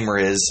disclaimer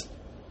is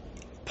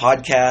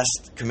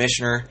podcast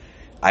commissioner.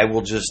 I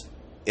will just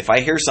if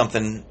I hear some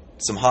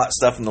hot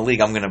stuff in the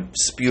league, I'm going to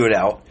spew it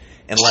out.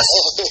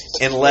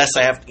 Unless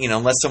I have,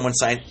 unless someone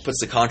puts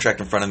the contract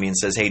in front of me and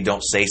says, "Hey,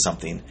 don't say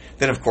something,"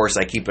 then of course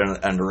I keep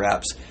it under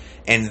wraps.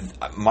 And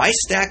my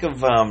stack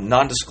of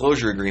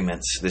non-disclosure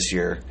agreements this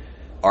year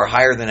are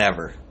higher than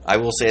ever. I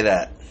will say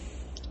that.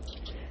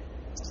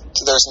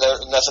 So there's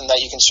nothing that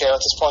you can share at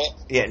this point?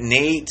 Yeah,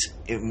 Nate,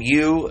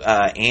 you,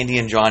 Andy,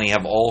 and Johnny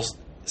have all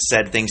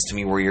said things to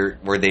me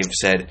where they've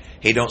said,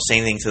 "Hey, don't say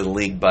anything to the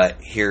league, but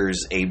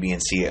here's A, B,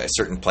 and C,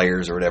 certain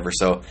players or whatever."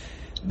 So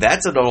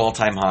that's at an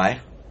all-time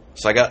high.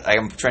 So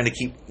I'm trying to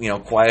keep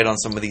quiet on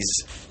some of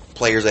these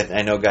players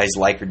I know guys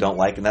like or don't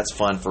like, and that's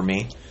fun for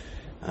me.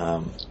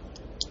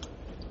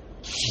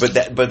 But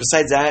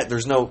besides that,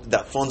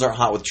 that phones aren't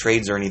hot with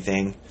trades or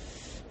anything.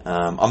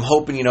 I'm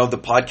hoping the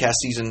podcast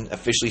season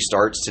officially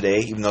starts today,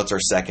 even though it's our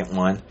second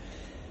one.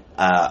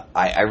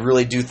 I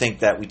really do think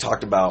that we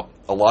talked about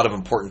a lot of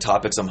important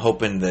topics. I'm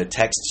hoping the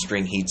text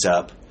string heats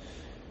up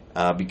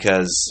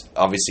because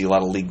obviously a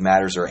lot of league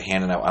matters are at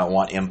hand, and I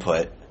want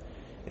input.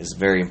 It's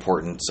very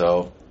important.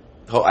 So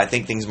I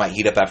think things might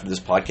heat up after this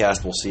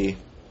podcast. We'll see.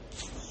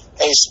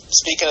 Hey,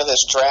 speaking of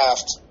this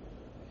draft,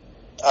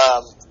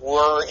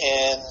 we're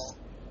in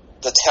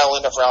the tail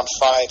end of round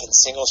 5, and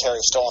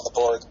Singletary's still on the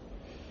board.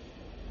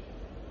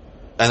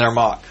 And our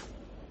mock.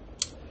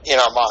 In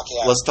our mock,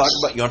 yeah. Let's talk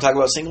about. You want to talk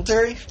about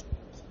Singletary?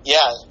 Yeah.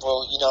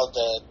 Well,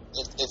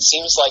 it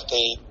seems like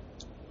they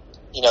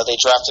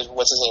drafted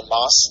what's his name,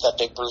 Moss, that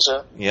big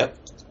bruiser. Yep.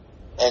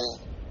 And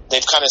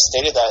they've kind of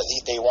stated that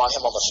they want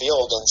him on the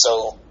field, and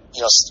so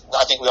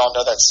I think we all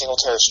know that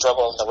Singletary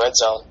struggled in the red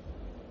zone.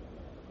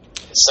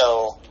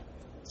 So,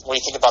 what do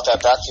you think about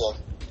that backfield?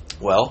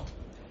 Well,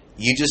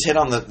 you just hit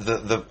on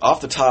the off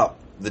the top.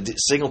 The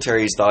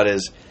Singletary's thought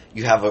is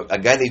you have a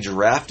guy they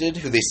drafted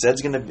who they said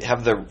is going to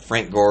have the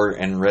Frank Gore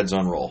and red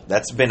zone role.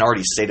 That's been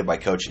already stated by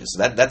coaches.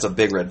 So that's a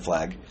big red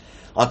flag.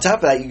 On top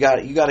of that,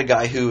 you got a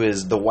guy who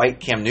is the white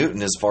Cam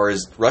Newton as far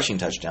as rushing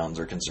touchdowns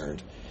are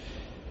concerned.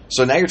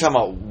 So now you're talking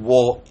about,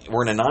 well,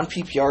 we're in a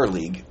non-PPR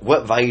league.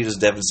 What value does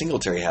Devin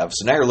Singletary have?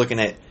 So now you're looking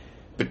at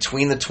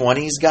between the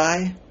 20s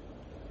guy,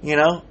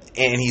 and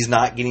he's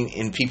not getting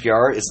in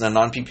PPR. It's a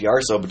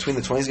non-PPR. So between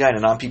the 20s guy and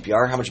a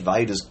non-PPR, how much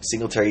value does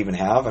Singletary even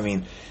have? I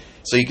mean,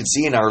 so you can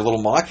see in our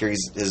little mock here,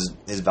 his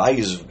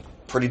value is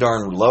pretty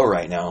darn low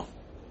right now.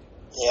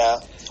 Yeah.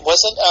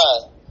 Wasn't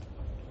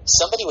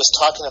somebody was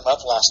talking him up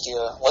last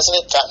year? Wasn't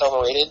it Fat and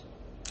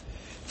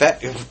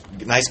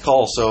Overrated? Nice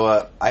call.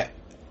 So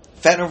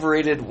Fat and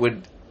Overrated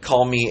would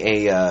call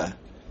me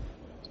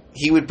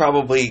he would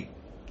probably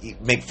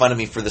make fun of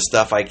me for the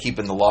stuff I keep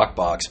in the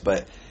lockbox,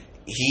 but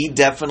he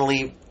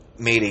definitely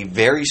made a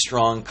very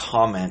strong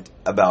comment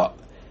about,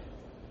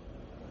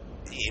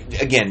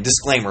 again,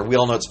 disclaimer, we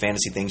all know it's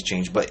fantasy, things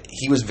change, but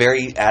he was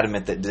very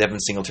adamant that Devin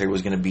Singletary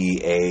was going to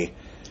be a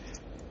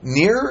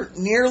near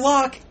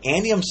lock.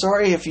 Andy, I'm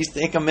sorry if you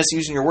think I'm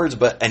misusing your words,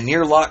 but a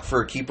near lock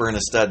for a keeper and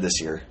a stud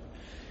this year.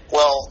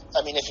 Well,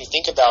 I mean, if you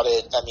think about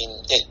it,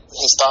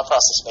 his thought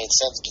process made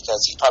sense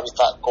because he probably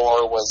thought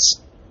Gore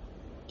was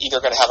either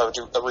going to have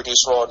a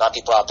reduced role or not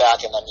be brought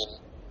back, and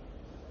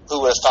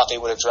who would have thought they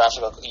would have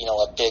drafted a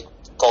big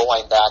goal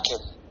line back in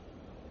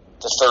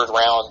the third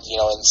round,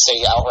 and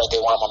say outright they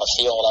want him on the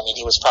field.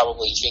 He was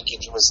probably thinking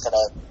he was going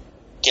to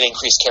get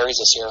increased carries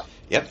this year.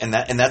 Yep,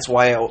 and that's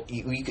why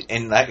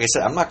and like I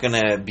said, I'm not going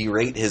to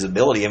berate his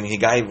ability. The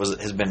guy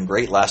has been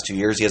great last 2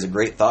 years. He has a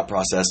great thought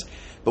process.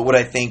 But what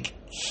I think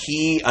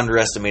he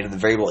underestimated, the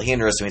variable he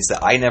underestimates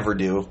that I never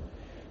do,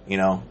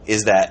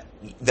 is that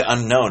the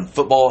unknown.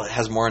 Football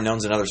has more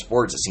unknowns than other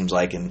sports, it seems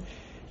like, and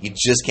you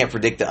just can't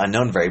predict the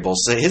unknown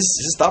variables. So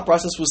his thought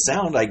process was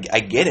sound. I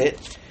get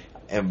it,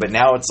 but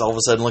now it's all of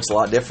a sudden looks a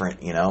lot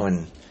different,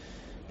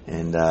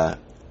 And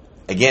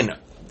again,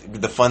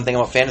 the fun thing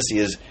about fantasy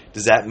is,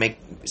 does that make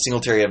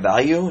Singletary a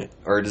value,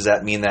 or does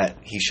that mean that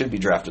he should be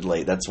drafted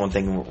late? That's one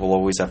thing we'll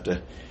always have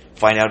to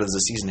find out as the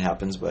season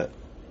happens.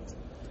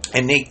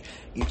 And Nate,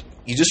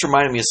 you just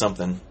reminded me of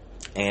something,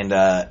 and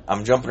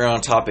I'm jumping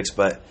around topics,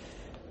 but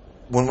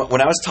when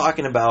I was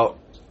talking about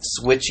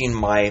switching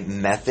my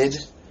method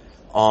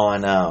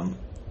on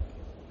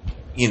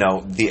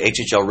the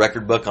HHL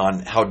record book on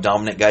how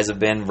dominant guys have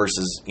been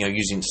versus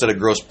using, instead of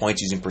gross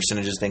points, using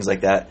percentages, things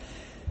like that,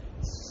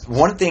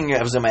 one thing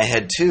that was in my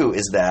head too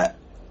is that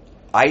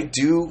I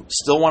do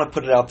still want to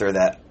put it out there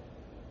that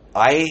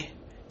I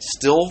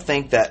still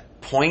think that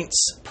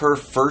points per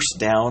first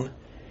down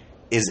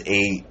is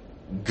a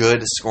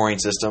good scoring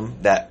system,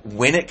 that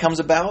when it comes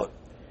about,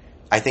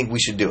 I think we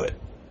should do it.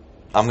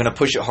 I'm going to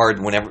push it hard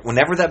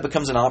whenever that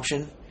becomes an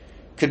option.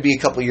 Could be a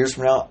couple years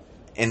from now,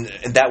 and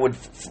that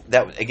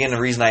again, the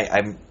reason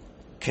I'm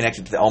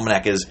connected to the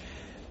almanac is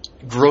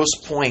gross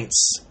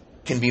points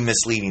can be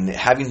misleading.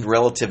 Having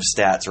relative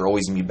stats are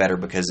always going to be better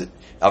because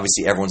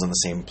obviously everyone's on the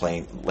same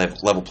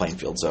level playing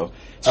field. So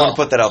I want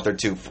to put that out there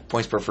too.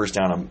 Points per first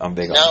down, I'm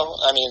big on. No,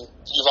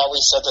 you've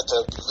always said that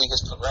the league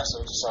is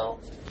progressive, so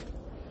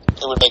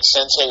it would make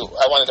sense. Hey,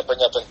 I wanted to bring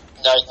up,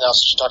 now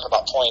since you're talking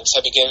about points,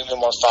 have you given any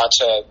more thought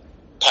to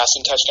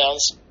passing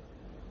touchdowns?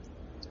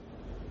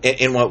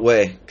 In what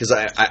way? Because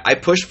I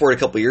pushed for it a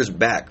couple years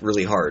back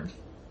really hard.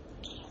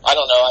 I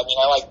don't know.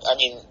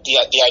 The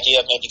idea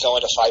of maybe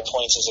going to 5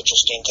 points is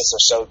interesting because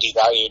they're so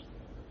devalued.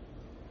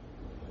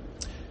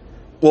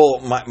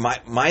 Well,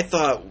 my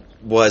thought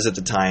was at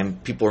the time,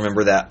 people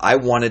remember that I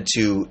wanted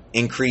to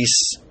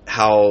increase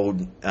how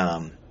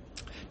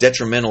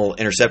detrimental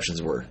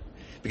interceptions were,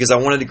 because I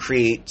wanted to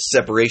create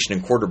separation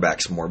in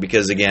quarterbacks more.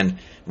 Because again,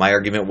 my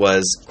argument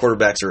was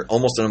quarterbacks are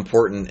almost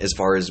unimportant as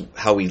far as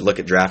how we look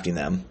at drafting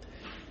them.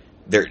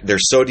 They're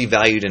so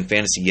devalued in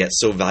fantasy, yet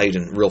so valued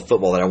in real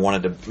football, that I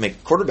wanted to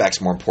make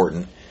quarterbacks more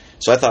important.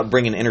 So I thought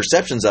bringing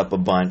interceptions up a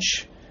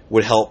bunch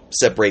would help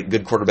separate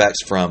good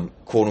quarterbacks from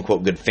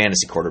quote-unquote good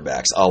fantasy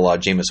quarterbacks, a la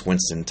Jameis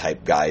Winston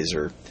type guys,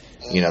 or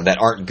that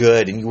aren't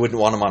good, and you wouldn't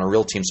want them on a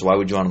real team, so why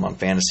would you want them on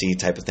fantasy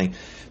type of thing?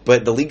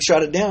 But the league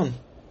shot it down.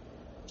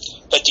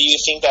 But do you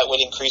think that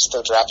would increase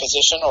their draft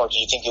position, or do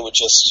you think it would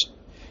just...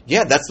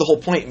 Yeah, that's the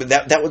whole point.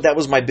 That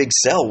was my big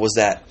sell, was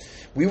that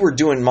we were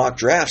doing mock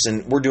drafts,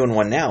 and we're doing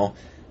one now.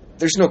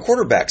 There's no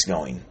quarterbacks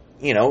going.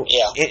 Yeah.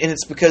 And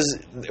it's because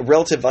the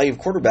relative value of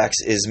quarterbacks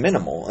is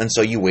minimal, and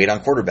so you wait on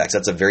quarterbacks.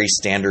 That's a very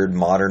standard,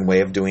 modern way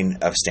of doing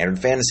a standard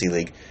fantasy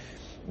league.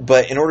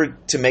 But in order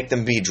to make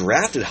them be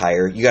drafted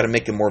higher, you got to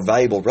make them more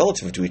valuable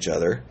relative to each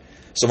other.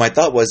 So my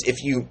thought was,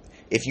 if you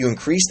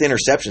increase the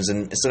interceptions,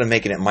 and instead of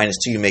making it -2,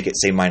 you make it,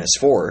 say,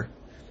 -4,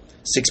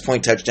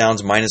 6-point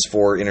touchdowns,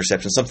 -4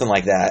 interceptions, something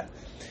like that.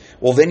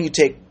 Well, then you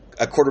take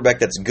a quarterback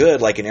that's good,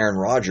 like an Aaron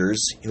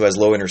Rodgers, who has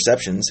low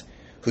interceptions,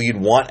 who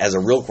you'd want as a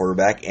real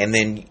quarterback, and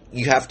then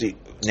you have to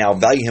now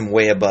value him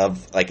way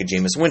above like a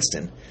Jameis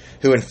Winston,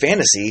 who in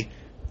fantasy,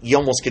 you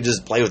almost could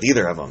just play with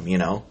either of them,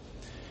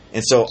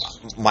 And so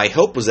my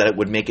hope was that it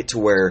would make it to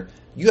where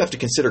you have to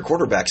consider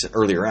quarterbacks in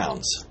early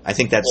rounds. I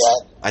think that's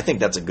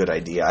a good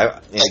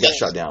idea. It got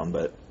shot down,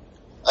 but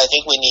I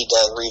think we need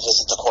to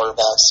revisit the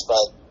quarterbacks.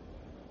 But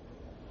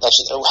that's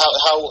just,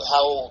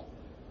 how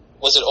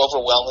was it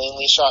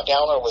overwhelmingly shot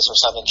down, or was there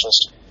some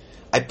interest?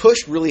 I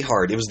pushed really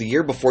hard. It was the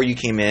year before you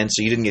came in,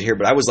 so you didn't get here,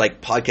 but I was like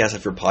podcast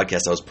after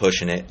podcast, I was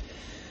pushing it.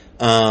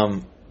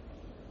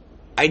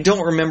 I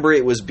don't remember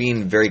it was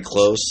being very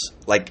close.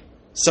 Like,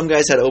 some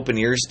guys had open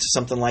ears to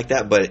something like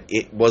that, but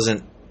it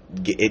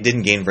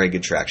didn't gain very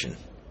good traction.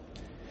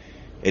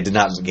 It did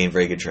not gain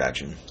very good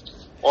traction.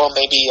 Well,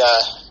 maybe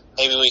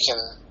we can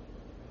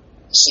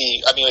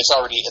see. I mean, it's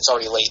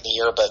already late in the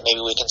year, but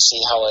maybe we can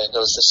see how it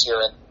goes this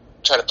year and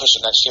try to push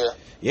it next year.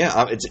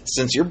 Yeah,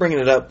 since you're bringing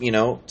it up,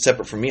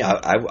 separate from me,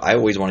 I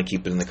always want to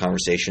keep it in the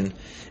conversation.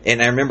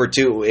 And I remember,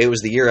 too, it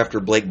was the year after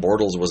Blake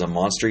Bortles was a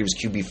monster. He was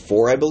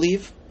QB4, I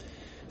believe.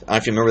 I don't know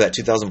if you remember that,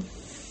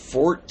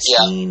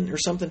 2014 or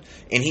something.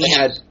 And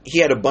he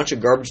had a bunch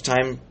of garbage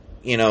time,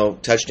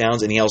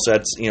 touchdowns, and he also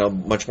had,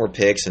 much more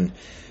picks. And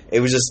it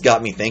was just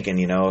got me thinking,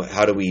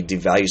 how do we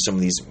devalue some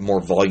of these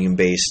more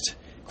volume-based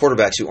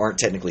quarterbacks who aren't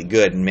technically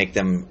good and make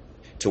them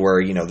to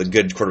where the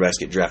good quarterbacks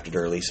get drafted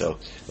early. So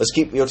let's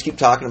keep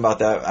talking about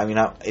that. I mean,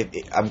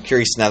 I'm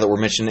curious now that we're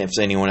mentioning if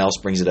anyone else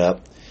brings it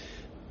up,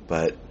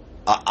 but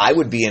I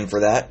would be in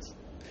for that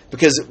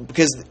because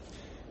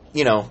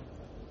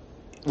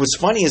what's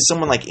funny is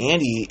someone like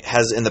Andy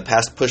has in the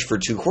past pushed for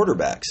 2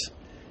 quarterbacks,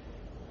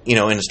 in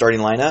a starting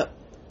lineup,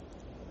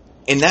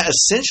 and that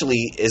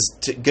essentially is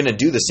going to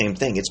do the same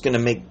thing. It's going to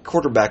make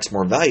quarterbacks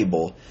more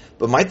valuable.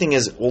 But my thing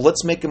is, well,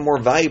 let's make them more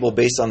valuable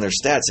based on their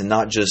stats and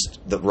not just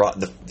the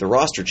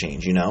roster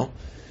change, Yeah,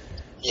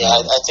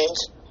 I think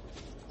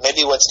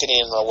maybe what's getting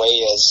in the way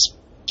is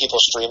people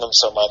stream them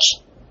so much.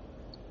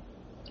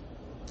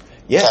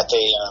 Yeah. That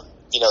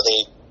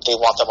they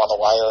want them on the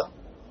wire.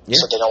 Yeah.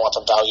 So they don't want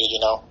them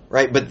valued,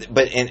 Right,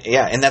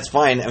 and that's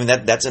fine. I mean,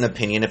 that's an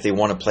opinion if they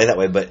want to play that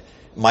way. But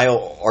my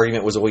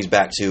argument was always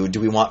back to, do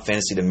we want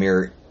fantasy to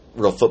mirror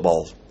real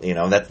football?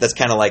 That's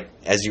kind of like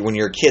when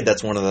you're a kid,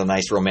 that's one of the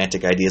nice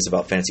romantic ideas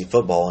about fantasy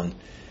football, and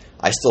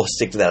I still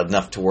stick to that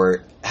enough to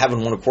where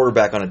having one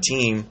quarterback on a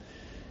team,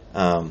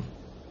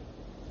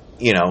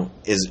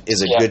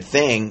 is a good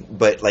thing.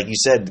 But like you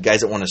said, the guys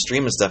that want to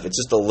stream and stuff, it's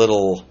just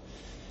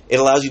it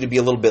allows you to be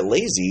a little bit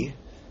lazy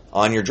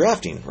on your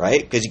drafting,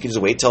 right? Because you can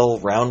just wait till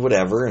round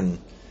whatever and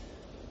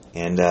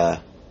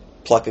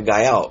pluck a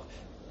guy out.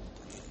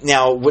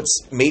 Now,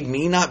 what's made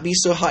me not be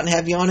so hot and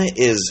heavy on it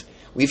is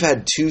we've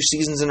had 2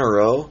 seasons in a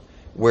row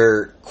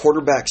where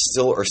quarterbacks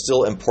are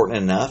still important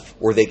enough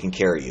where they can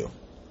carry you.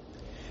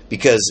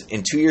 Because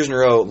in 2 years in a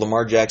row,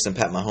 Lamar Jackson,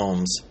 Pat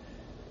Mahomes,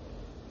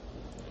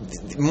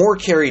 more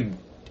carried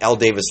Al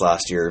Davis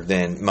last year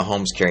than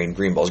Mahomes carrying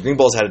Greenballs.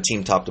 Greenballs had a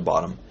team top to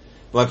bottom.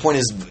 But my point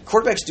is,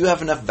 quarterbacks do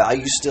have enough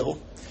value still.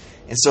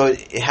 And so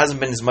it hasn't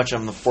been as much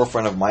on the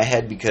forefront of my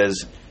head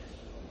because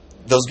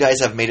those guys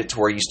have made it to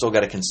where you still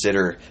got to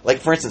consider. Like,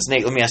 for instance,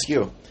 Nate, let me ask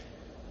you.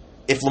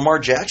 If Lamar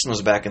Jackson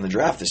was back in the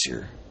draft this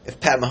year, if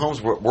Pat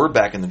Mahomes were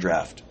back in the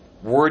draft,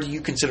 where do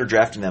you consider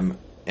drafting them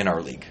in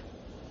our league?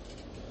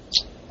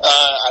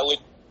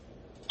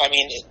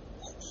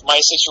 My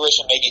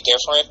situation may be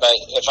different, but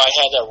if I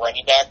had a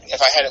running back,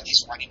 if I had at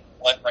least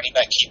one running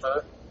back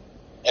keeper,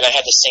 and I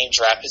had the same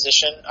draft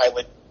position, I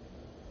would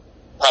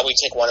probably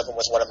take one of them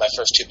with one of my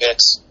first 2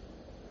 picks.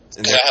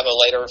 Because I have a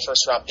later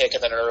first-round pick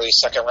and then an early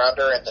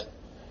second-rounder, and then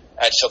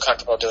I'd feel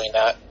comfortable doing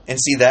that. And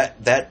see,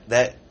 that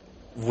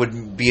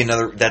would be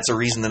another. That's a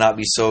reason to not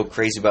be so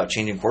crazy about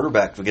changing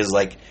quarterback, because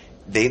like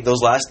these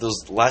last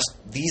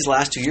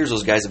 2 years,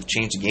 those guys have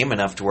changed the game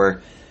enough to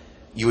where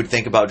you would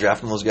think about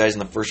drafting those guys in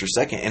the first or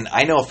second. And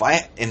I know if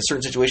I, in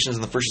certain situations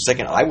in the first or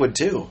second, I would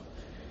too.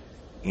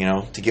 You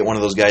know, to get one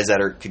of those guys that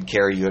could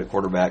carry you at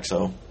quarterback.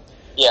 So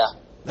yeah,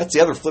 that's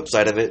the other flip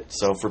side of it.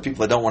 So for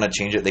people that don't want to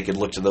change it, they could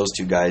look to those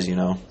two guys. You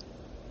know.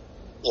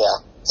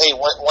 Yeah. Hey,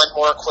 one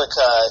more quick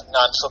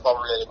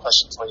non-football related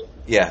question for you.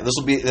 Yeah, this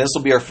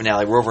will be our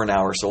finale. We're over an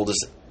hour, so this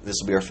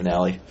will be our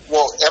finale.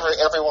 Well,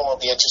 everyone will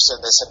be interested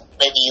in this, and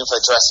maybe you've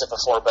addressed it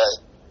before, but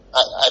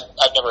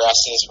I've never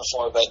asked you this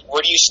before. But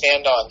where do you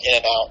stand on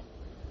In-N-Out?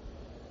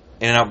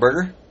 In-N-Out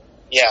Burger?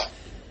 Yeah.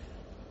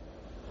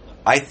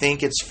 I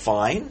think it's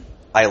fine.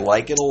 I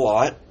like it a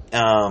lot.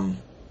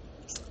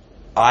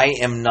 I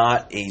am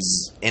not a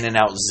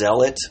In-N-Out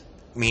zealot,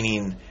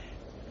 meaning,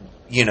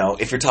 you know,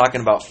 if you're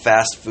talking about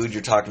fast food,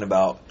 you're talking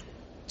about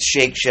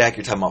Shake Shack,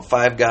 you're talking about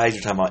Five Guys,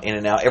 you're talking about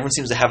In-N-Out. Everyone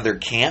seems to have their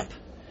camp.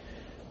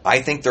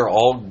 I think they're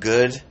all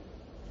good,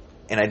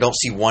 and I don't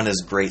see one as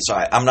great. So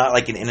I'm not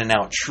like an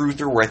In-N-Out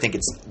truther where I think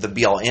it's the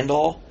be-all,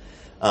 end-all.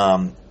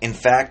 In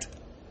fact,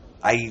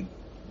 I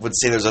would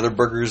say there's other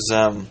burgers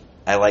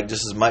I like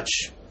just as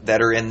much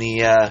that are in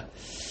the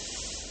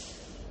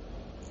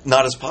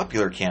not as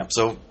popular camp.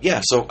 So, yeah,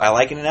 so I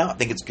like In-N-Out. I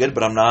think it's good,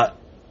 but I'm not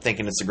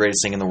thinking it's the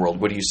greatest thing in the world.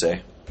 What do you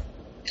say?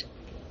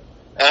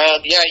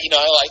 Yeah, you know,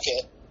 I like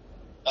it.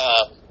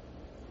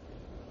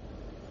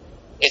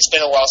 It's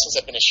been a while since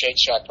I've been to Shake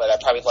Shack, but I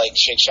probably like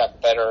Shake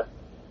Shack better.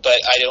 But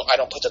I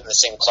don't put them in the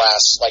same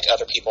class like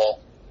other people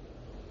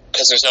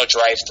because there's no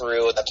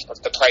drive-through and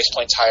the price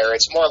point's higher.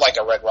 It's more like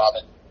a Red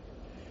Robin.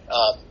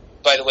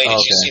 By the way, did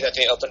you see that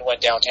they opened one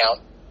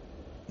downtown?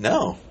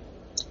 No.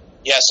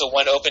 Yeah, so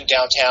one opened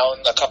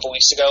downtown a couple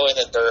weeks ago, and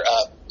then they're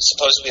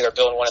supposedly they're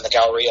building one in the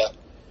Galleria.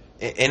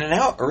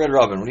 In-N-Out or Red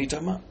Robin? What are you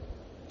talking about?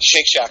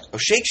 Shake Shack. Oh,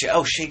 Shake Shack.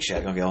 Oh, Shake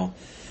Shack. Okay. Well,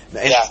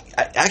 yeah.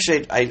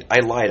 I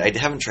lied. I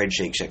haven't tried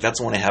Shake Shack. That's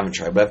the one I haven't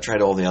tried, but I've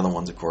tried all the other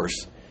ones, of course.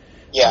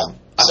 Yeah.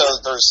 So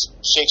there's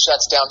Shake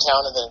Shacks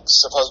downtown, and then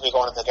supposedly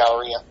going to the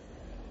Galleria.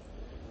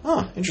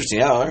 Huh. Interesting.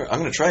 Yeah, I'm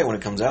going to try it when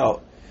it comes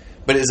out.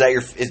 But is that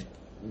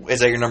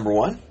your number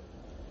one?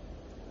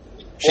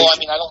 Well, I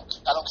mean, I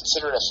don't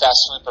consider it a fast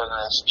food burger.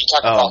 If you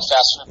talk about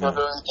fast food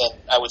burger, then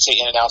I would say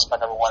In-N-Out's my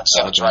number one. Because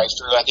I have a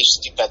drive-through. I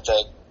just think that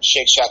the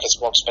Shake Shack is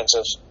more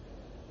expensive.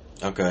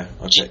 Okay.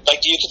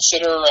 Do you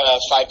consider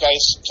Five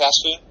Guys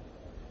fast food?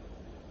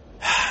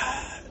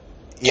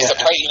 Yeah. The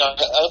price,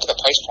 I look at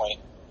the price point.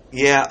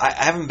 Yeah, I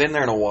haven't been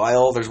there in a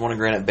while. There's one in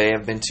Granite Bay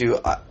I've been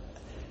to. I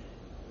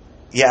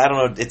don't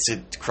know. It's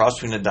a cross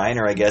between a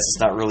diner, I guess. It's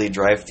not really a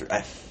drive-through.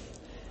 I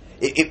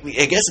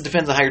guess it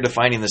depends on how you're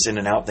defining this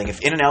In-N-Out thing.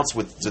 If In-N-Out's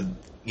with the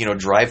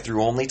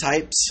drive-through only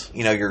types,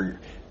 your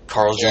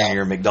Carl's Jr.,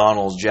 your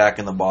McDonald's, Jack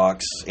in the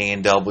Box,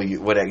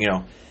 A&W,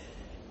 whatever,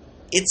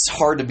 it's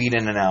hard to beat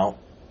In-N-Out.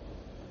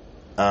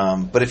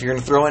 But if you're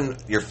going to throw in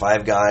your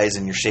Five Guys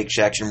and your Shake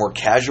Shacks, you're more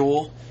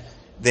casual,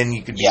 then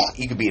you could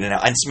beat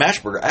In-N-Out. And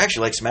Smashburger, I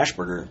actually like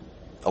Smashburger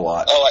a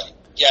lot. Oh,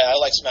 I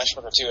like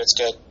Smashburger too. It's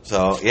good.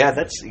 So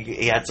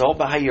it's all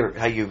about how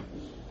you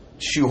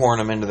shoehorn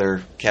them into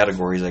their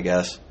categories, I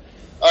guess.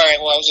 All right.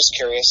 Well, I was just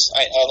curious.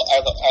 I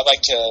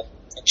like to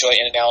enjoy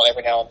In-N-Out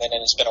every now and then,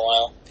 and it's been a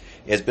while.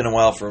 Yeah, it's been a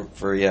while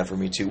for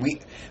me too. We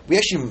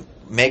actually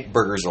make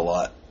burgers a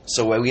lot,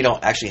 so we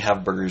don't actually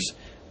have burgers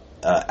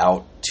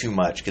out too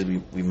much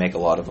because we make a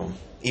lot of them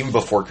even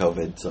before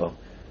COVID. So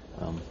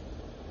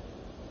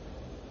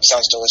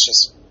sounds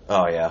delicious.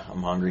 Oh yeah,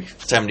 I'm hungry.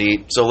 It's time to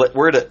eat. So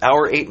we're at an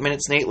hour 8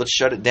 minutes, Nate. Let's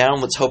shut it down.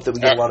 Let's hope that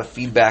we get a lot of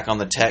feedback on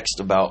the text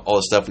about all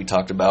the stuff we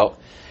talked about.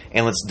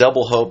 And let's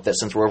double hope that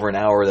since we're over an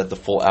hour, that the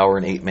full hour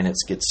and 8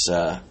 minutes gets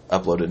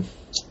uploaded.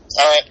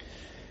 All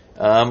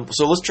right.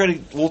 So we'll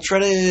try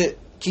to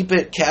keep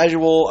it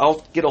casual.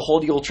 I'll get a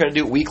hold of you. We'll try to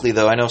do it weekly,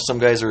 though. I know some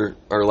guys are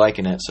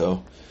liking it.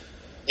 So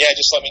yeah,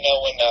 just let me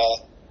know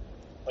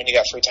when you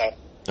got free time.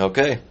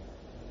 Okay.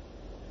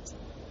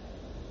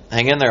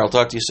 Hang in there. I'll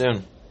talk to you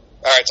soon.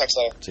 All right. Talk to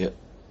you later. See ya.